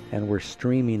 And we're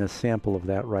streaming a sample of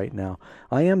that right now.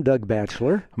 I am Doug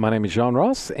Batchelor. My name is John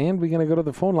Ross, and we're going to go to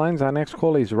the phone lines. Our next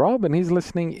call is Rob, and he's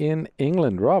listening in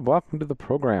England. Rob, welcome to the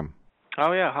program.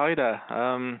 Oh, yeah. Hi there.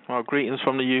 Well, greetings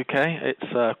from the UK.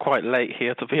 It's quite late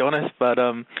here, to be honest, but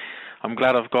I'm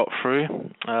glad I've got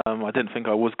through. I didn't think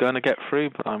I was going to get through,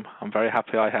 but I'm very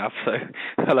happy I have, so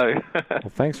hello. Well,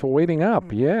 thanks for waiting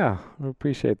up. Yeah, we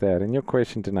appreciate that. And your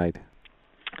question tonight?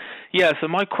 Yeah, so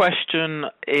my question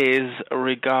is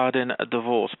regarding a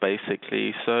divorce,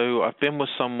 basically. So I've been with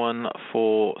someone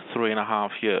for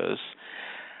 3.5 years,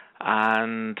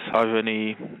 and I've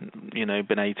only,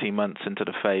 been 18 months into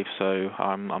the faith, so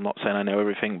I'm not saying I know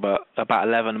everything, but about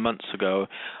 11 months ago,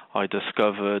 I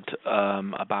discovered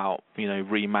about,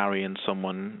 remarrying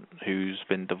someone who's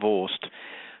been divorced.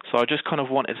 So I just kind of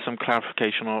wanted some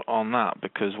clarification on that,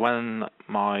 because when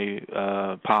my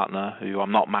partner, who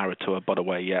I'm not married to her, by the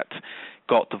way, yet,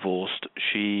 got divorced,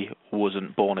 she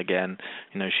wasn't born again.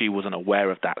 She wasn't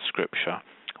aware of that scripture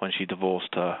when she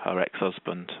divorced her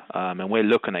ex-husband. And we're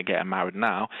looking at getting married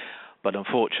now. But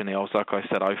unfortunately, like I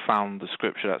said, I found the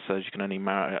scripture that says you can only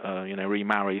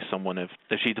remarry someone if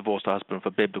she divorced her husband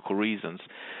for biblical reasons.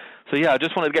 So, yeah, I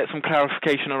just wanted to get some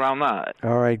clarification around that.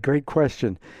 All right, great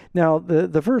question. Now,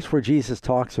 the verse where Jesus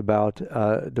talks about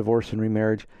divorce and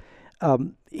remarriage,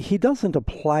 he doesn't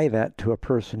apply that to a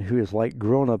person who is like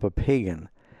grown up a pagan.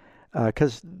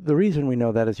 Because the reason we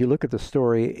know that is you look at the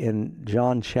story in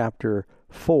John chapter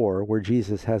 4, where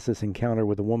Jesus has this encounter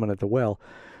with a woman at the well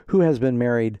who has been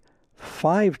married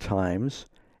 5 times,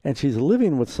 and she's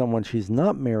living with someone she's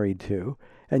not married to,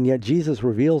 and yet Jesus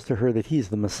reveals to her that he's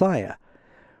the Messiah,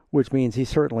 which means he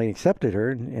certainly accepted her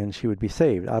and she would be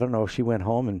saved. I don't know if she went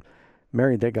home and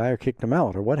married that guy or kicked him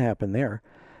out or what happened there.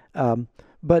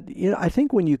 But I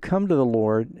think when you come to the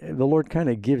Lord kind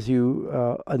of gives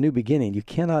you a new beginning. You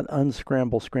cannot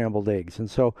unscramble scrambled eggs. And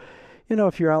so,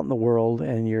 if you're out in the world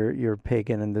and you're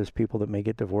pagan, and there's people that may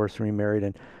get divorced and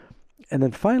remarried, and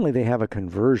then finally they have a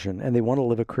conversion and they want to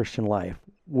live a Christian life.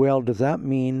 Well, does that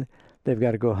mean they've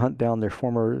got to go hunt down their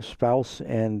former spouse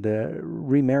and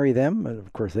remarry them? And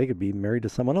of course, they could be married to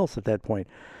someone else at that point.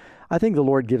 I think the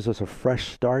Lord gives us a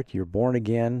fresh start. You're born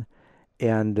again.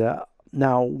 And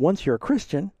now, once you're a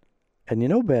Christian and you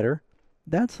know better,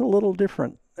 that's a little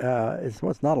different. It's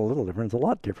not a little different. It's a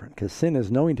lot different, because sin is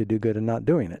knowing to do good and not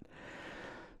doing it.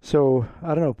 So,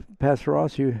 I don't know, Pastor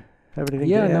Ross, you have anything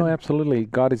to add? Yeah, no, absolutely.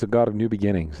 God is a God of new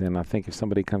beginnings. And I think if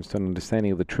somebody comes to an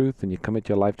understanding of the truth and you commit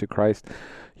your life to Christ,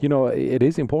 it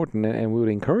is important, and we would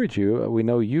encourage you. We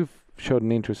know you've showed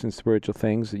an interest in spiritual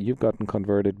things, you've gotten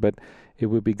converted, but it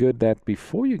would be good that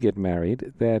before you get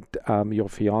married, that your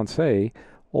fiancé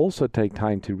also take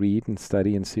time to read and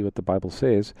study and see what the Bible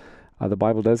says. The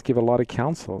Bible does give a lot of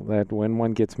counsel that when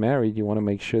one gets married, you want to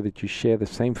make sure that you share the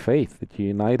same faith, that you're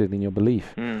united in your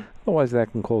belief. Otherwise,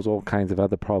 that can cause all kinds of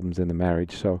other problems in the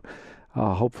marriage. So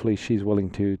hopefully she's willing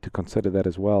to consider that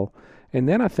as well. And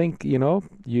then I think,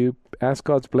 you ask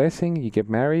God's blessing, you get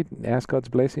married, ask God's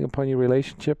blessing upon your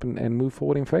relationship and move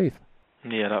forward in faith.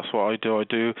 Yeah, that's what I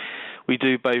do. We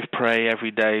do both pray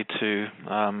every day to,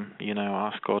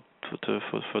 ask God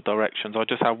for directions. I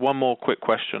just have one more quick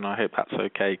question. I hope that's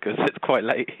okay because it's quite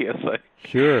late here. So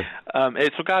sure.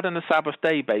 It's regarding the Sabbath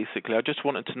day. Basically, I just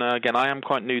wanted to know. Again, I am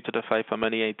quite new to the faith. I'm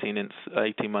only 18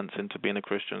 months into being a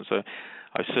Christian, so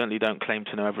I certainly don't claim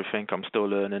to know everything. I'm still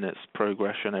learning. It's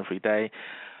progression every day.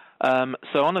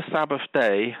 So on a Sabbath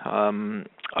day,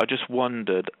 I just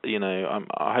wondered,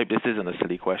 I hope this isn't a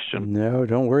silly question. No,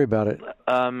 don't worry about it.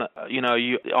 I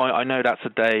know that's a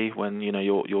day when,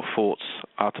 your thoughts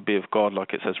are to be of God,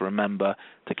 like it says, remember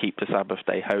to keep the Sabbath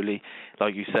day holy.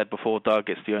 Like you said before, Doug,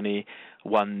 it's the only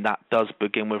one that does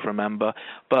begin with remember.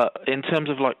 But in terms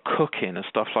of like cooking and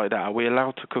stuff like that, are we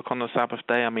allowed to cook on the Sabbath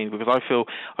day? I mean, because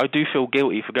I do feel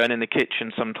guilty for going in the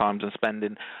kitchen sometimes and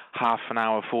spending half an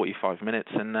hour, 45 minutes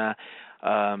in there.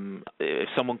 If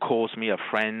someone calls me a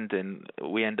friend and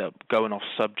we end up going off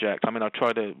subject, I mean, I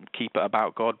try to keep it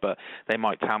about God, but they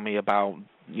might tell me about,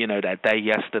 their day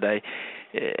yesterday.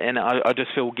 And I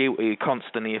just feel guilty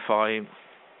constantly if I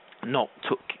not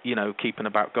keeping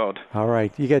about God. All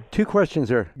right. You got two questions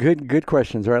there. Good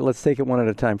questions. All right, let's take it one at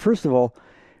a time. First of all,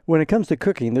 when it comes to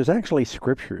cooking, there's actually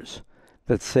scriptures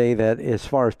that say that as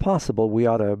far as possible, we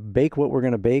ought to bake what we're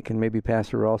going to bake, and maybe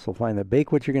Pastor Ross will find that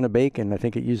bake what you're going to bake, and I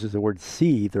think it uses the word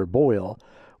seethe or boil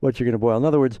what you're going to boil. In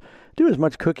other words, do as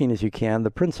much cooking as you can.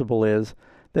 The principle is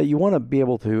that you want to be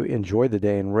able to enjoy the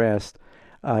day and rest.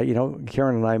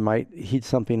 Karen and I might heat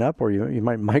something up, or you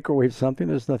might microwave something.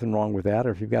 There's nothing wrong with that. Or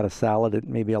if you've got a salad, it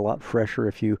may be a lot fresher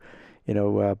if you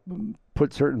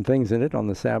put certain things in it on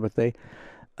the Sabbath day.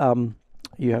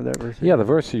 You have that verse? Yeah, the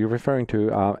verse you're referring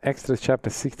to, Exodus chapter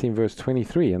 16, verse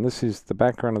 23. And this is the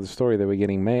background of the story. They were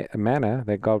getting manna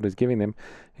that God was giving them.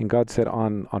 And God said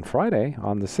on Friday,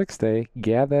 on the sixth day,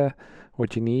 gather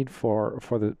what you need for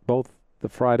both the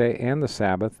Friday and the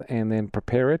Sabbath, and then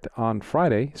prepare it on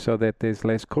Friday so that there's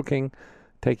less cooking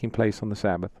taking place on the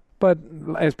Sabbath. But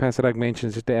as Pastor Doug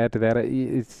mentions, just to add to that,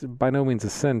 it's by no means a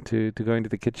sin to go into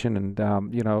the kitchen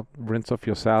and, rinse off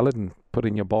your salad and put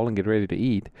in your bowl and get ready to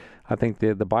eat. I think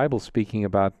the Bible's speaking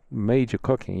about major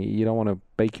cooking. You don't want to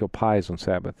bake your pies on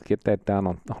Sabbath. Get that done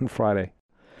on Friday.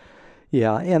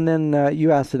 Yeah, and then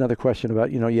you asked another question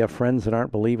about, you have friends that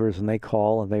aren't believers and they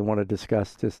call and they want to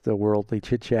discuss just the worldly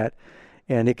chit-chat,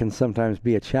 and it can sometimes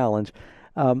be a challenge.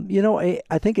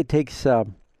 I think it takes a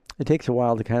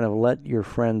while to kind of let your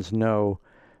friends know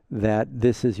that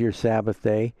this is your Sabbath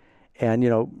day, and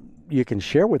you can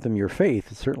share with them your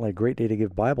faith. It's certainly a great day to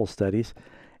give Bible studies.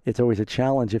 It's always a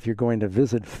challenge if you're going to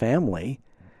visit family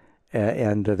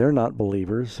and they're not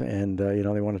believers, and they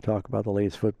want to talk about the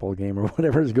latest football game or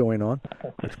whatever is going on,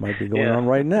 which might be going on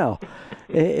right now.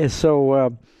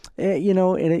 So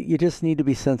you just need to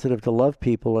be sensitive to love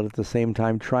people, and at the same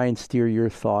time try and steer your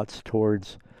thoughts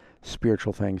towards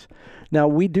spiritual things. Now,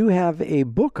 we do have a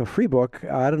book, a free book.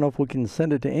 I don't know if we can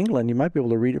send it to England. You might be able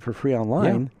to read it for free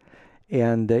online. Yeah.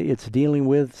 And it's dealing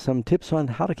with some tips on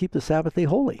how to keep the Sabbath day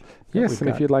holy. Yes, and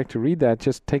if you'd like to read that,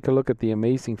 just take a look at the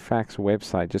Amazing Facts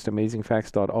website, just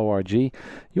amazingfacts.org.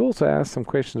 You also asked some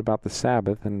questions about the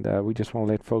Sabbath, and we just want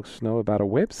to let folks know about a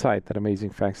website that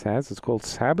Amazing Facts has. It's called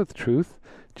Sabbath Truth,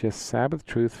 just Sabbath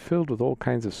Truth, filled with all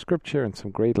kinds of scripture and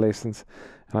some great lessons.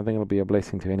 And I think it'll be a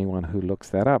blessing to anyone who looks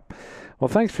that up. Well,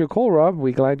 thanks for your call, Rob.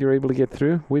 We're glad you're able to get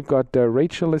through. We've got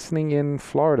Rachel listening in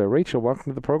Florida. Rachel,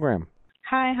 welcome to the program.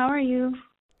 Hi, how are you?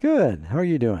 Good. How are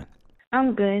you doing?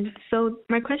 I'm good. So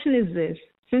my question is this.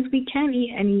 Since we can't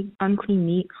eat any unclean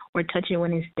meat or touch it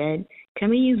when it's dead, can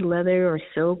we use leather or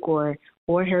silk or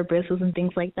hair bristles and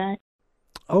things like that?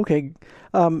 Okay.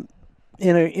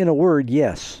 In a word,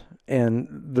 yes. And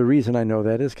the reason I know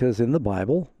that is because in the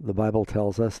Bible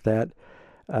tells us that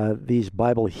these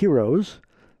Bible heroes,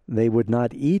 they would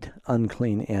not eat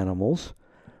unclean animals,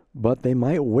 but they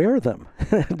might wear them.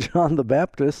 John the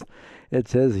Baptist, it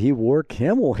says he wore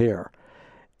camel hair.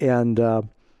 And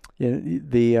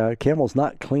the camel's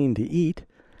not clean to eat.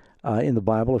 In the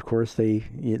Bible, of course, they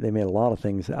made a lot of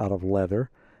things out of leather.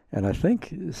 And I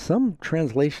think some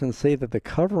translations say that the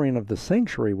covering of the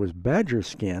sanctuary was badger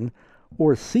skin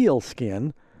or seal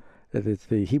skin.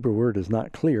 The Hebrew word is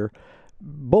not clear.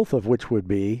 both of which would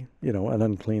be, an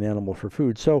unclean animal for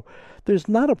food. So there's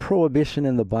not a prohibition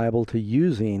in the Bible to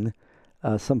using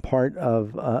some part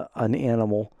of an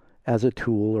animal as a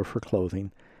tool or for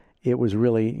clothing. It was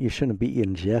really, you shouldn't be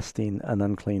ingesting an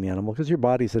unclean animal because your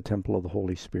body's a temple of the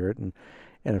Holy Spirit. And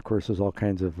of course, there's all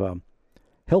kinds of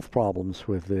health problems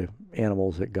with the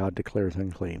animals that God declares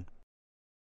unclean.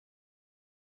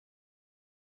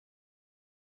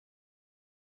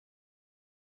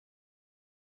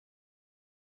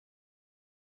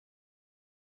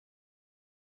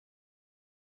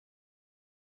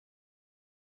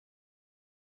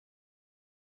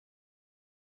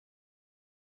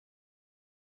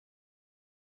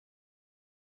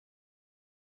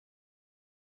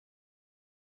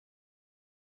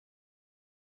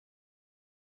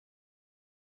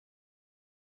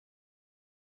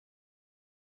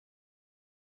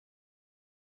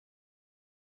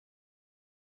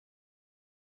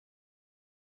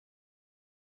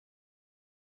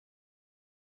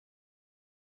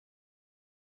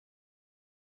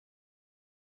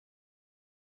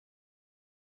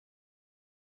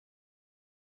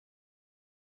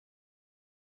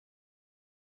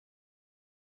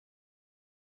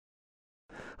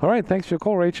 All right, thanks for your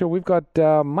call, Rachel. We've got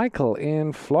Michael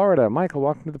in Florida. Michael,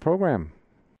 welcome to the program.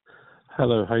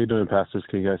 Hello, how you doing, pastors?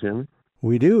 Can you guys hear me?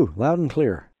 We do, loud and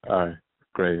clear. All right,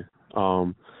 great.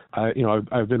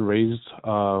 I've been raised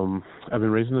in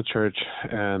the church,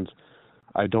 and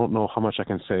I don't know how much I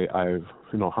can say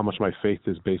how much my faith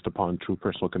is based upon true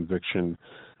personal conviction,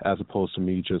 as opposed to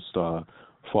me just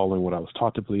following what I was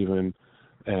taught to believe in.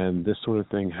 And this sort of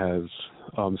thing has,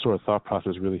 sort of thought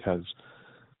process really has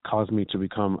caused me to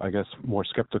become, I guess, more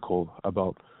skeptical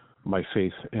about my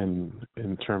faith in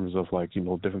terms of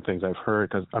different things I've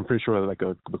heard, because I'm pretty sure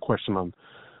the question on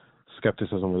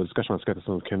skepticism or the discussion on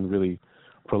skepticism can really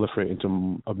proliferate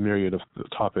into a myriad of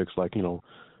topics as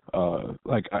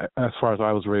far as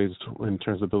I was raised in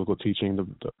terms of biblical teaching, the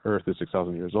earth is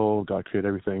 6,000 years old, God created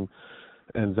everything,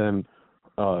 and then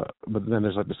but then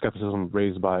there's the skepticism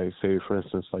raised by, say, for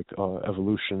instance,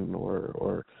 evolution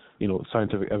or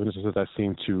scientific evidences that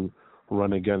seem to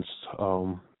run against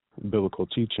biblical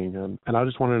teaching, and I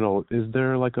just want to know, is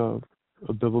there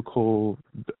a biblical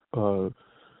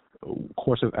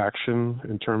course of action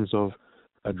in terms of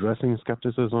addressing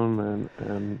skepticism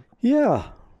and Yeah,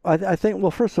 I think,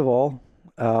 well, first of all,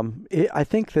 I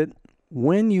think that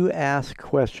when you ask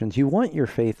questions, you want your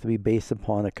faith to be based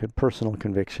upon a personal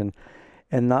conviction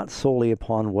and not solely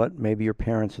upon what maybe your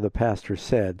parents or the pastor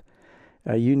said.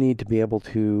 You need to be able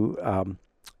to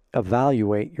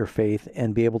evaluate your faith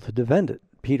and be able to defend it.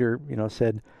 Peter,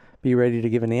 said, be ready to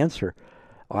give an answer.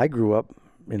 I grew up,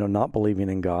 not believing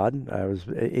in God. I was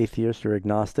atheist or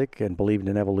agnostic and believed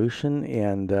in evolution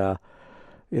and,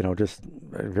 just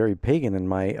very pagan in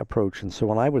my approach. And so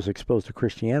when I was exposed to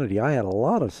Christianity, I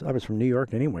was from New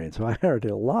York anyway, and so I had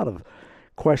a lot of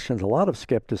questions, a lot of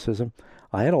skepticism.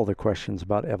 I had all the questions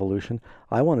about evolution.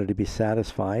 I wanted to be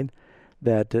satisfied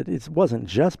that it wasn't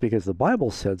just because the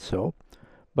Bible said so,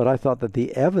 but I thought that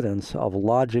the evidence of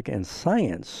logic and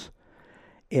science,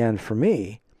 and for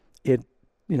me,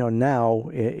 now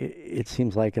it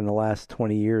seems like in the last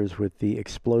 20 years with the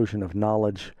explosion of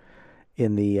knowledge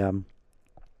in the,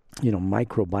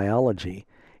 microbiology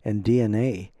and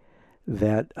DNA,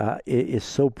 that it is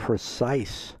so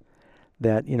precise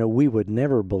that, we would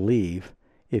never believe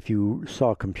if you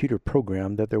saw a computer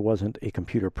program that there wasn't a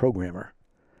computer programmer.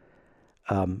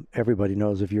 Everybody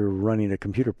knows if you're running a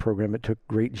computer program, it took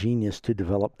great genius to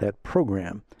develop that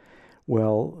program.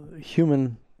 Well,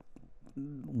 human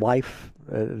life,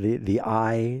 the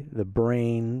eye, the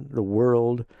brain, the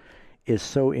world is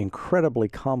so incredibly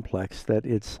complex that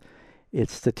it's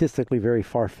statistically very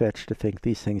far-fetched to think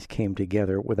these things came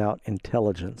together without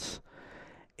intelligence.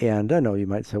 And I know you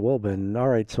might say, well, Ben, all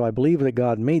right, so I believe that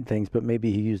God made things, but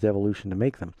maybe he used evolution to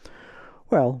make them.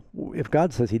 Well, if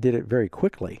God says he did it very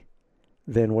quickly,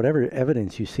 then whatever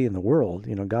evidence you see in the world,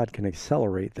 God can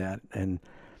accelerate that. And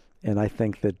I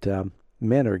think that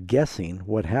men are guessing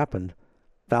what happened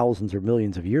thousands or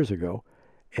millions of years ago,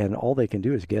 and all they can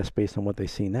do is guess based on what they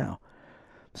see now.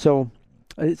 So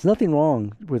it's nothing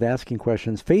wrong with asking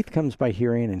questions. Faith comes by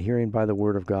hearing, and hearing by the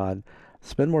Word of God.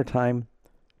 Spend more time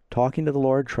talking to the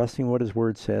Lord, trusting what his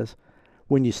Word says.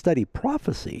 When you study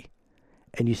prophecy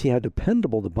and you see how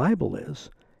dependable the Bible is,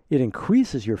 it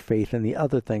increases your faith in the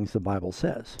other things the Bible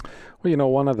says. Well,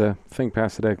 one of the things,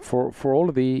 Pastor Dick, for all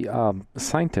of the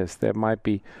scientists that might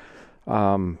be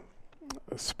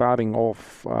spouting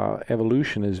off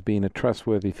evolution as being a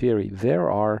trustworthy theory, there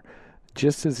are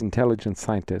just as intelligent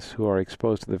scientists who are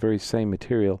exposed to the very same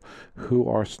material, who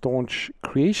are staunch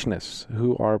creationists,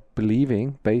 who are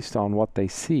believing, based on what they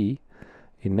see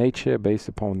in nature, based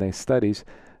upon their studies,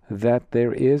 that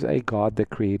there is a God that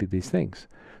created these things.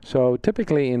 So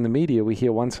typically in the media we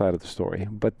hear one side of the story,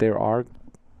 but there are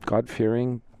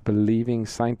God-fearing, believing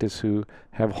scientists who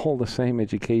have all the same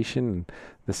education and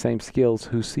the same skills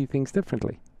who see things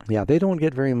differently. Yeah, they don't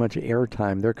get very much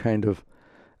airtime. They're kind of,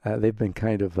 they've been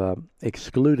kind of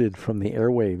excluded from the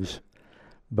airwaves.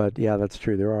 But yeah, that's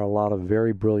true. There are a lot of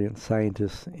very brilliant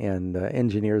scientists and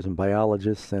engineers and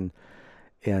biologists, and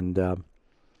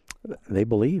they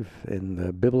believe in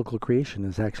the biblical creation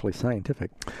is actually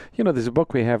scientific. You know, there's a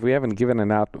book we haven't given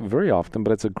it out very often,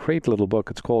 but it's a great little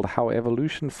book. It's called How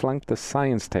Evolution Flunked the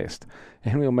Science Test,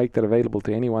 and we'll make that available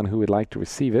to anyone who would like to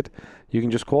receive it. You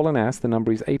can just call and ask. The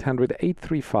number is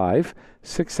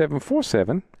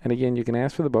 800-835-6747, and again, you can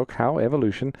ask for the book, How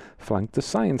Evolution Flunked the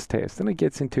Science Test, and it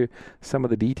gets into some of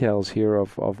the details here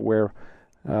of where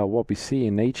what we see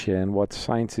in nature and what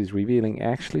science is revealing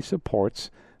actually supports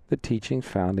the teachings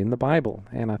found in the Bible.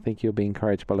 And I think you'll be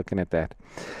encouraged by looking at that.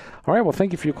 All right, well,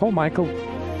 thank you for your call, Michael.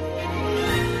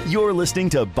 You're listening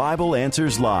to Bible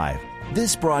Answers Live.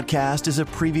 This broadcast is a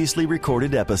previously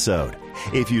recorded episode.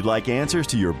 If you'd like answers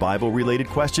to your Bible-related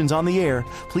questions on the air,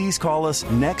 please call us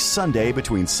next Sunday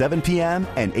between 7 p.m.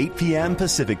 and 8 p.m.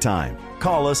 Pacific Time.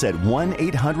 Call us at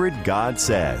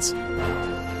 1-800-GOD-SAYS.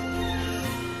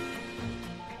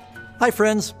 Hi,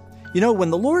 friends. You know, when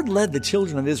the Lord led the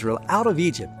children of Israel out of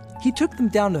Egypt, He took them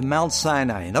down to Mount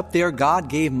Sinai, and up there God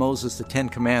gave Moses the 10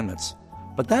 Commandments.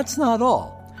 But that's not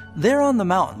all. There on the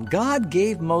mountain, God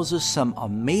gave Moses some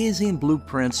amazing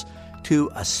blueprints to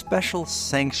a special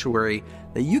sanctuary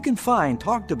that you can find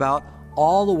talked about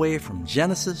all the way from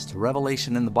Genesis to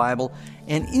Revelation in the Bible.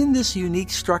 And in this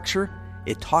unique structure,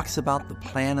 it talks about the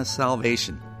plan of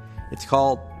salvation. It's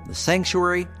called the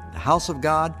sanctuary, the house of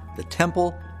God, the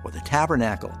temple, or the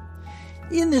tabernacle.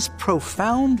 In this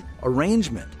profound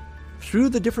arrangement, through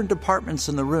the different departments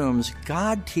in the rooms,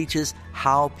 God teaches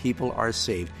how people are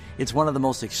saved. It's one of the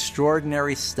most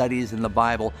extraordinary studies in the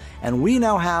Bible, and we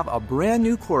now have a brand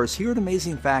new course here at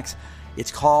Amazing Facts. It's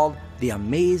called the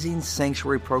Amazing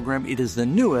Sanctuary Program. It is the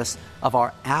newest of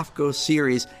our AFCO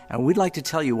series, and we'd like to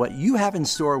tell you what you have in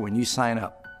store when you sign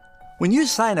up. When you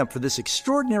sign up for this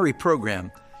extraordinary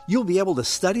program, you'll be able to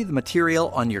study the material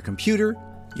on your computer,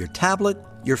 your tablet,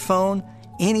 your phone,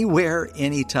 anywhere,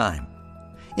 anytime.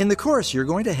 In the course, you're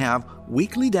going to have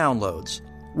weekly downloads,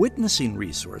 witnessing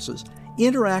resources,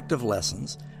 interactive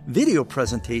lessons, video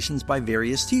presentations by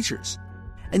various teachers.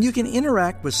 And you can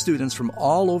interact with students from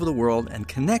all over the world and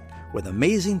connect with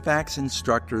Amazing Facts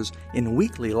instructors in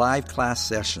weekly live class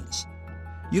sessions.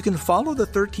 You can follow the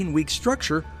 13-week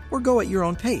structure or go at your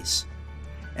own pace.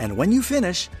 And when you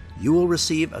finish, you will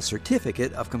receive a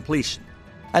certificate of completion.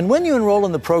 And when you enroll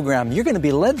in the program, you're going to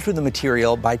be led through the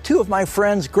material by two of my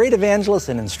friends, great evangelists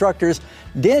and instructors,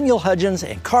 Daniel Hudgens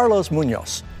and Carlos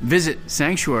Munoz. Visit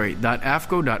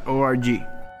sanctuary.afco.org.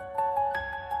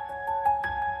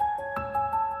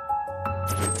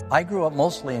 I grew up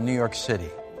mostly in New York City.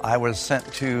 I was sent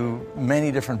to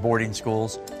many different boarding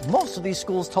schools. Most of these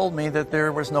schools told me that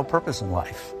there was no purpose in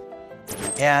life.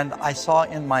 And I saw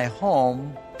in my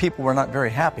home, people were not very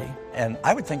happy, and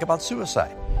I would think about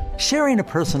suicide. Sharing a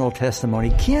personal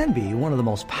testimony can be one of the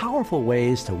most powerful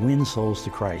ways to win souls to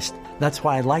Christ. That's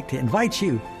why I'd like to invite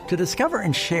you to discover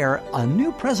and share a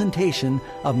new presentation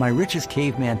of my Richest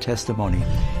Caveman testimony.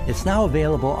 It's now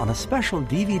available on a special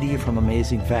DVD from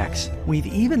Amazing Facts. We've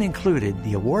even included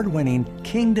the award-winning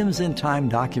Kingdoms in Time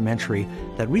documentary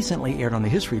that recently aired on the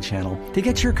History Channel. To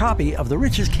get your copy of The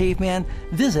Richest Caveman,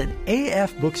 visit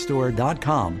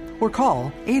afbookstore.com or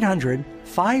call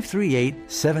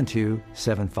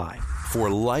 800-538-7275. For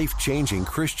life-changing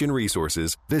Christian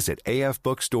resources, visit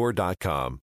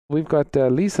afbookstore.com. We've got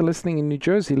Lisa listening in New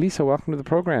Jersey. Lisa, welcome to the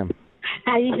program.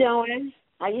 How you doing?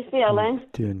 How you feeling?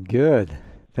 Doing good.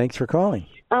 Thanks for calling.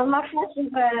 My question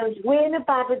was, where in the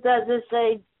Bible does it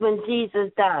say when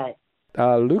Jesus died?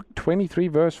 Luke 23,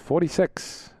 verse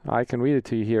 46. I can read it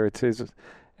to you here. It says,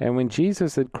 "And when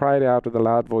Jesus had cried out with a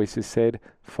loud voice, he said,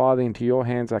 Father, into your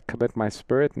hands I commit my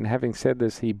spirit. And having said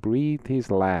this, he breathed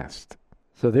his last."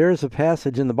 So there's a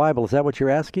passage in the Bible. Is that what you're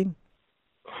asking?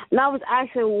 No, I was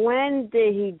asking, when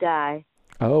did he die?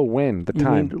 Oh, when? The You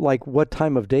time. mean like what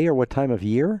time of day or what time of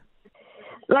year?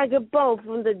 Like both,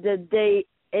 from the day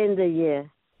and the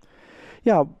year.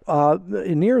 Yeah,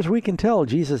 near as we can tell,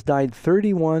 Jesus died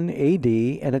 31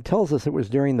 A.D., and it tells us it was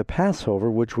during the Passover,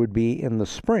 which would be in the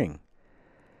spring.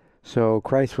 So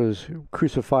Christ was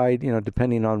crucified,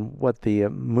 depending on what the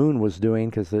moon was doing,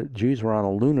 because the Jews were on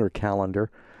a lunar calendar.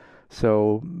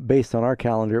 So based on our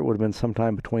calendar, it would have been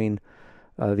sometime between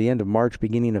the end of March,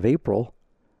 beginning of April,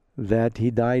 that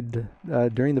he died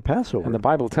during the Passover. And the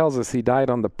Bible tells us he died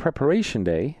on the preparation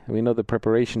day. We know the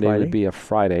preparation day would be a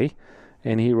Friday,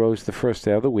 and he rose the first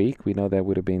day of the week. We know that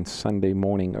would have been Sunday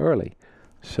morning early.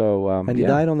 So and he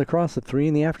died on the cross at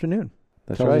 3 p.m.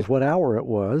 That's tells right. us what hour it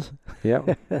was.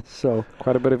 Yeah. So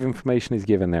quite a bit of information is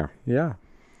given there. Yeah.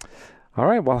 All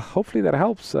right. Well, hopefully that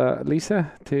helps,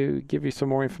 Lisa, to give you some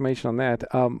more information on that.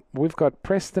 We've got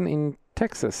Preston in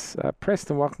Texas.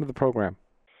 Preston, welcome to the program.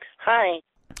 Hi.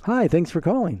 Hi. Thanks for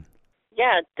calling.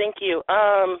 Yeah, thank you.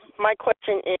 My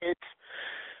question is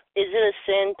it a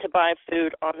sin to buy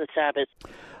food on the Sabbath?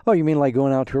 Oh, you mean like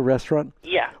going out to a restaurant?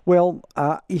 Yeah. Well,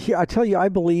 I tell you, I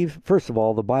believe, first of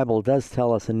all, the Bible does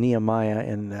tell us in Nehemiah,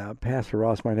 and Pastor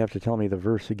Ross might have to tell me the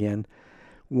verse again,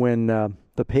 when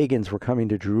the pagans were coming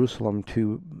to Jerusalem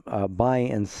to buy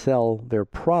and sell their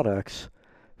products,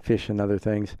 fish and other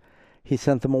things, he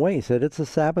sent them away. He said, it's a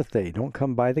Sabbath day. Don't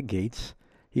come by the gates.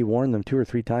 He warned them 2 or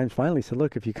 3 times. Finally, he said,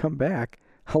 look, if you come back,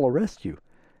 I'll arrest you.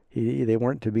 They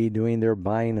weren't to be doing their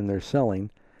buying and their selling.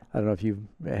 I don't know if you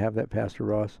have that, Pastor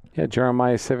Ross. Yeah,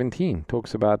 Jeremiah 17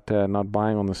 talks about not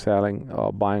buying on the selling,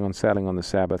 buying on selling on the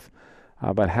Sabbath,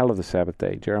 but hell of the Sabbath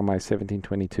day. Jeremiah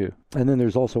 17:22. And then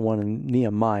there's also one in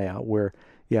Nehemiah where,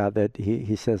 that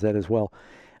he says that as well.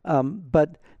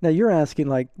 But now you're asking,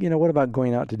 what about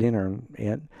going out to dinner?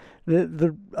 And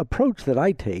the approach that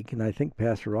I take, and I think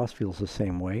Pastor Ross feels the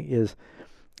same way, is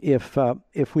if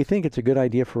we think it's a good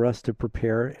idea for us to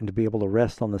prepare and to be able to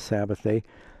rest on the Sabbath day,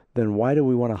 then why do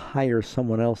we want to hire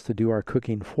someone else to do our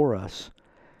cooking for us?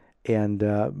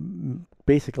 And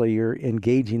basically you're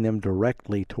engaging them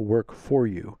directly to work for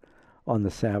you on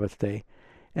the Sabbath day.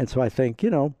 And so I think,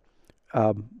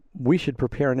 we should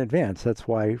prepare in advance. That's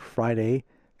why Friday,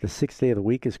 the 6th day of the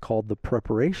week, is called the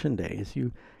preparation day. Is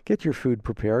you get your food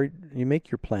prepared, you make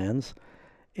your plans.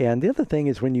 And the other thing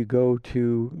is when you go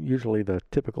to usually the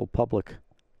typical public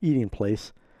eating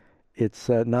place, it's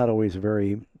not always a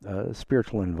very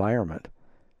spiritual environment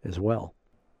as well.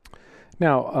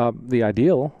 Now, the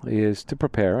ideal is to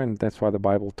prepare, and that's why the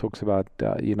Bible talks about,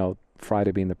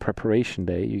 Friday being the preparation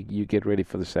day. You get ready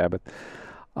for the Sabbath.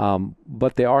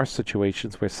 But there are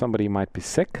situations where somebody might be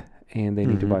sick and they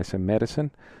need to buy some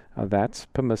medicine. That's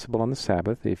permissible on the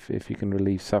Sabbath if you can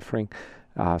relieve suffering.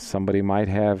 Somebody might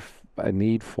have a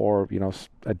need for,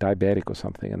 a diabetic or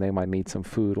something, and they might need some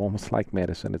food, almost like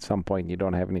medicine at some point. You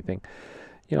don't have anything,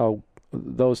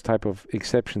 those type of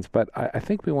exceptions. But I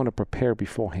think we want to prepare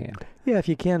beforehand. Yeah, if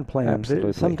you can plan.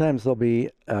 Absolutely. Sometimes there'll be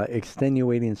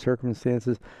extenuating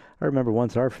circumstances. I remember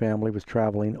once our family was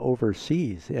traveling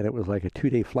overseas, and it was like a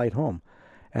 2-day flight home.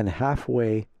 And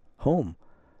halfway home,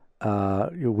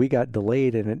 we got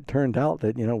delayed, and it turned out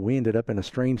that, we ended up in a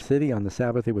strange city on the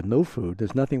Sabbath day with no food.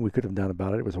 There's nothing we could have done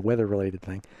about it. It was a weather-related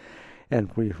thing.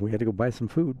 And we had to go buy some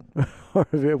food.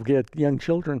 We had young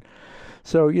children.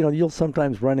 So, you'll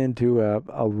sometimes run into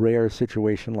a rare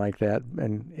situation like that,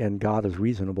 and God is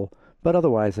reasonable. But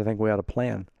otherwise, I think we ought to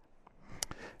plan.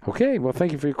 Okay, well,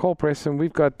 thank you for your call, Preston.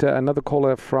 We've got another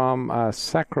caller from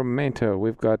Sacramento.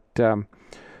 We've got,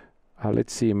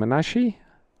 Manashi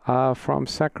from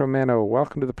Sacramento.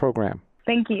 Welcome to the program.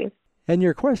 Thank you. And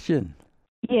your question?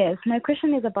 Yes, my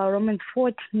question is about Romans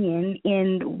 14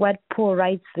 and what Paul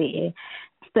writes there,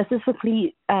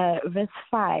 specifically verse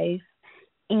 5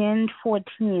 and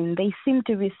 14. They seem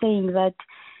to be saying that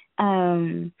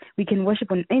we can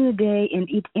worship on any day and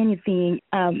eat anything.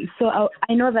 So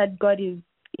I know that God is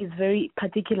very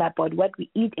particular about what we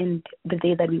eat and the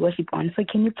day that we worship on. So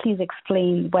can you please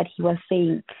explain what he was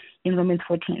saying in Romans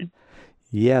 14?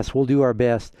 Yes, we'll do our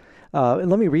best. And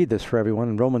let me read this for everyone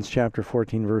in Romans chapter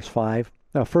 14, verse 5.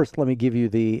 Now, first, let me give you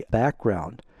the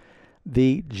background.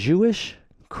 The Jewish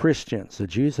Christians, the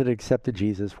Jews that accepted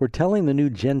Jesus, were telling the new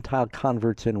Gentile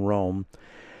converts in Rome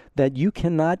that you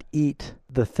cannot eat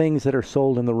the things that are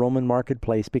sold in the Roman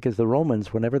marketplace, because the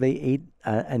Romans, whenever they ate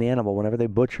an animal, whenever they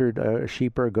butchered a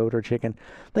sheep or a goat or chicken,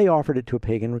 they offered it to a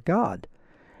pagan god.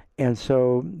 And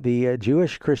so the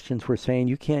Jewish Christians were saying,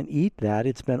 you can't eat that.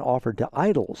 It's been offered to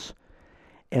idols.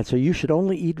 And so you should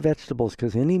only eat vegetables,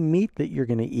 because any meat that you're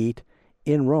going to eat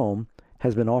in Rome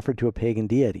has been offered to a pagan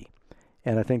deity.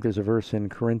 And I think there's a verse in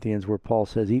Corinthians where Paul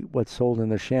says, eat what's sold in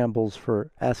the shambles,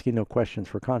 for asking no questions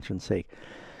for conscience sake.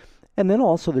 And then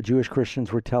also the Jewish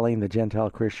Christians were telling the Gentile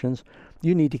Christians,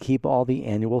 you need to keep all the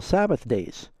annual Sabbath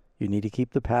days. You need to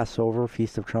keep the Passover,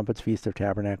 Feast of Trumpets, Feast of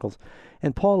Tabernacles.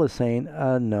 And Paul is saying,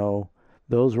 no,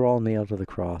 those are all nailed to the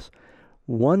cross.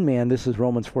 One man, this is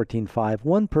Romans 14:5,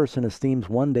 one person esteems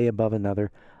one day above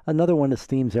another, another one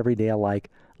esteems every day alike.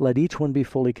 Let each one be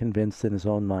fully convinced in his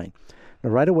own mind.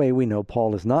 Now, right away, we know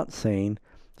Paul is not saying,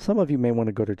 some of you may want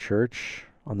to go to church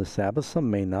on the Sabbath, some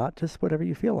may not, just whatever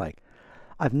you feel like.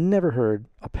 I've never heard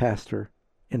a pastor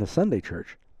in a Sunday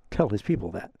church tell his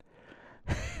people that.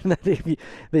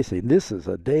 They say, this is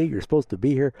a day you're supposed to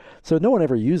be here. So no one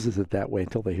ever uses it that way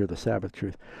until they hear the Sabbath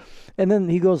truth. And then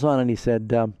he goes on and he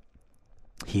said,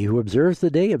 he who observes the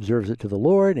day observes it to the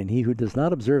Lord, and he who does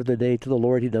not observe the day to the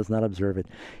Lord, he does not observe it.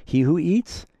 He who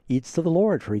eats, eats to the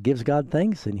Lord, for he gives God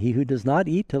thanks, and he who does not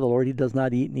eat to the Lord, he does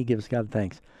not eat, and he gives God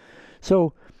thanks.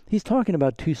 So he's talking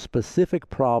about two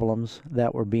specific problems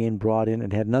that were being brought in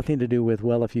and had nothing to do with,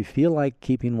 well, if you feel like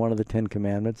keeping one of the 10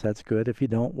 Commandments, that's good. If you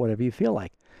don't, whatever you feel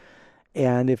like.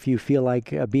 And if you feel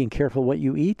like being careful what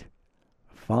you eat,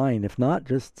 fine. If not,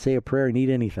 just say a prayer and eat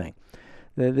anything.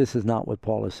 This is not what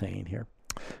Paul is saying here.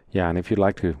 Yeah, and if you'd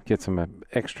like to get some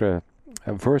extra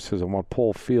verses on what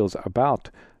Paul feels about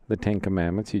the 10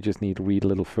 Commandments, you just need to read a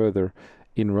little further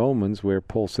in Romans, where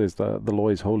Paul says the law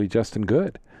is holy, just, and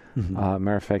good. Mm-hmm.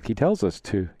 Matter of fact, he tells us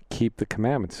to keep the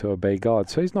commandments, to obey God.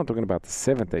 So he's not talking about the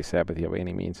seventh-day Sabbath here by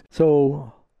any means.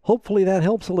 So hopefully that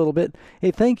helps a little bit.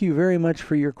 Hey, thank you very much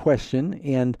for your question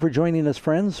and for joining us,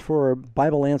 friends, for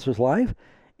Bible Answers Live.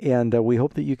 And we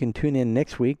hope that you can tune in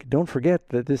next week. Don't forget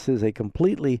that this is a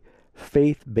completely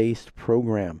faith-based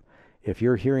program. If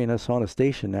you're hearing us on a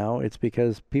station now, it's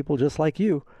because people just like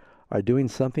you are doing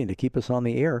something to keep us on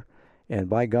the air. And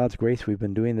by God's grace, we've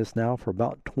been doing this now for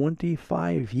about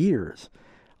 25 years,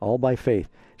 all by faith.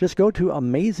 Just go to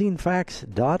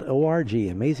amazingfacts.org,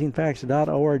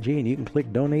 amazingfacts.org, and you can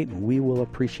click donate, and we will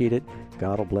appreciate it.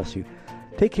 God will bless you.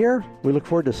 Take care. We look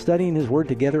forward to studying His Word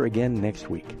together again next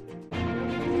week.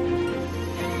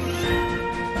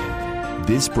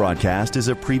 This broadcast is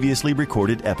a previously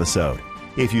recorded episode.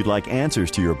 If you'd like answers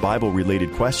to your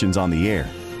Bible-related questions on the air,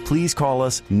 please call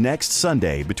us next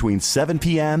Sunday between 7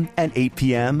 p.m. and 8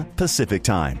 p.m. Pacific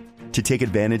Time. To take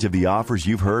advantage of the offers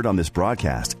you've heard on this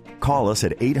broadcast, call us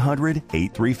at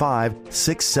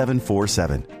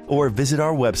 800-835-6747 or visit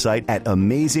our website at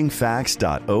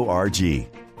amazingfacts.org.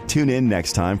 Tune in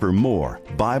next time for more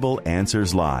Bible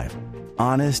Answers Live.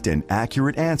 Honest and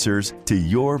accurate answers to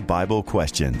your Bible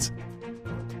questions.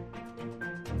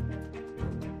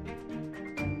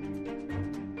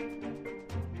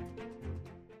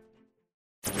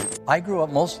 I grew up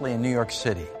mostly in New York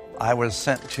City. I was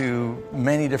sent to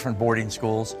many different boarding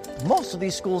schools. Most of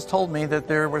these schools told me that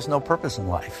there was no purpose in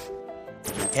life.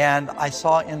 And I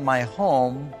saw in my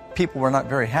home, people were not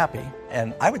very happy,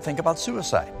 and I would think about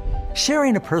suicide.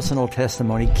 Sharing a personal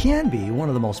testimony can be one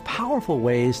of the most powerful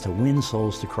ways to win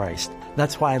souls to Christ.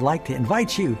 That's why I'd like to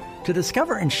invite you to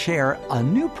discover and share a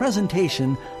new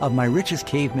presentation of my Richest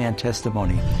Caveman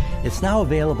testimony. It's now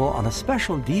available on a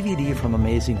special DVD from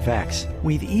Amazing Facts.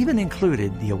 We've even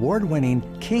included the award-winning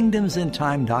Kingdoms in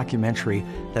Time documentary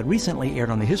that recently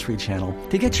aired on the History Channel.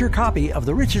 To get your copy of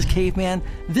The Richest Caveman,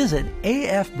 visit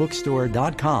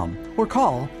afbookstore.com or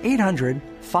call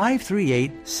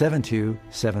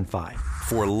 800-538-7275.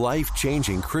 For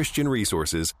life-changing Christian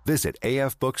resources, visit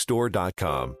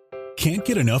afbookstore.com. Can't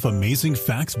get enough Amazing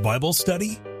Facts Bible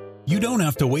study? You don't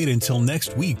have to wait until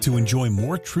next week to enjoy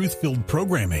more truth-filled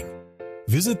programming.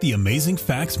 Visit the Amazing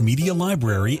Facts Media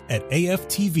Library at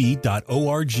aftv.org.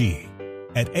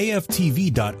 At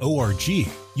aftv.org,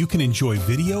 you can enjoy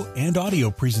video and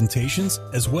audio presentations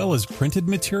as well as printed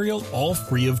material, all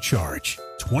free of charge.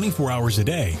 24 hours a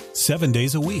day, 7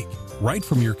 days a week, right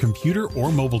from your computer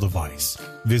or mobile device.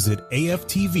 Visit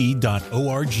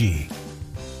aftv.org.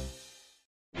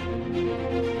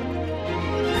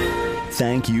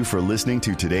 Thank you for listening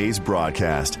to today's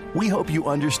broadcast. We hope you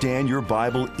understand your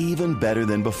Bible even better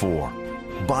than before.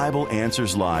 Bible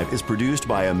Answers Live is produced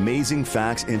by Amazing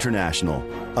Facts International,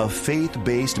 a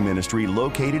faith-based ministry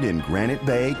located in Granite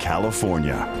Bay,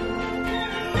 California.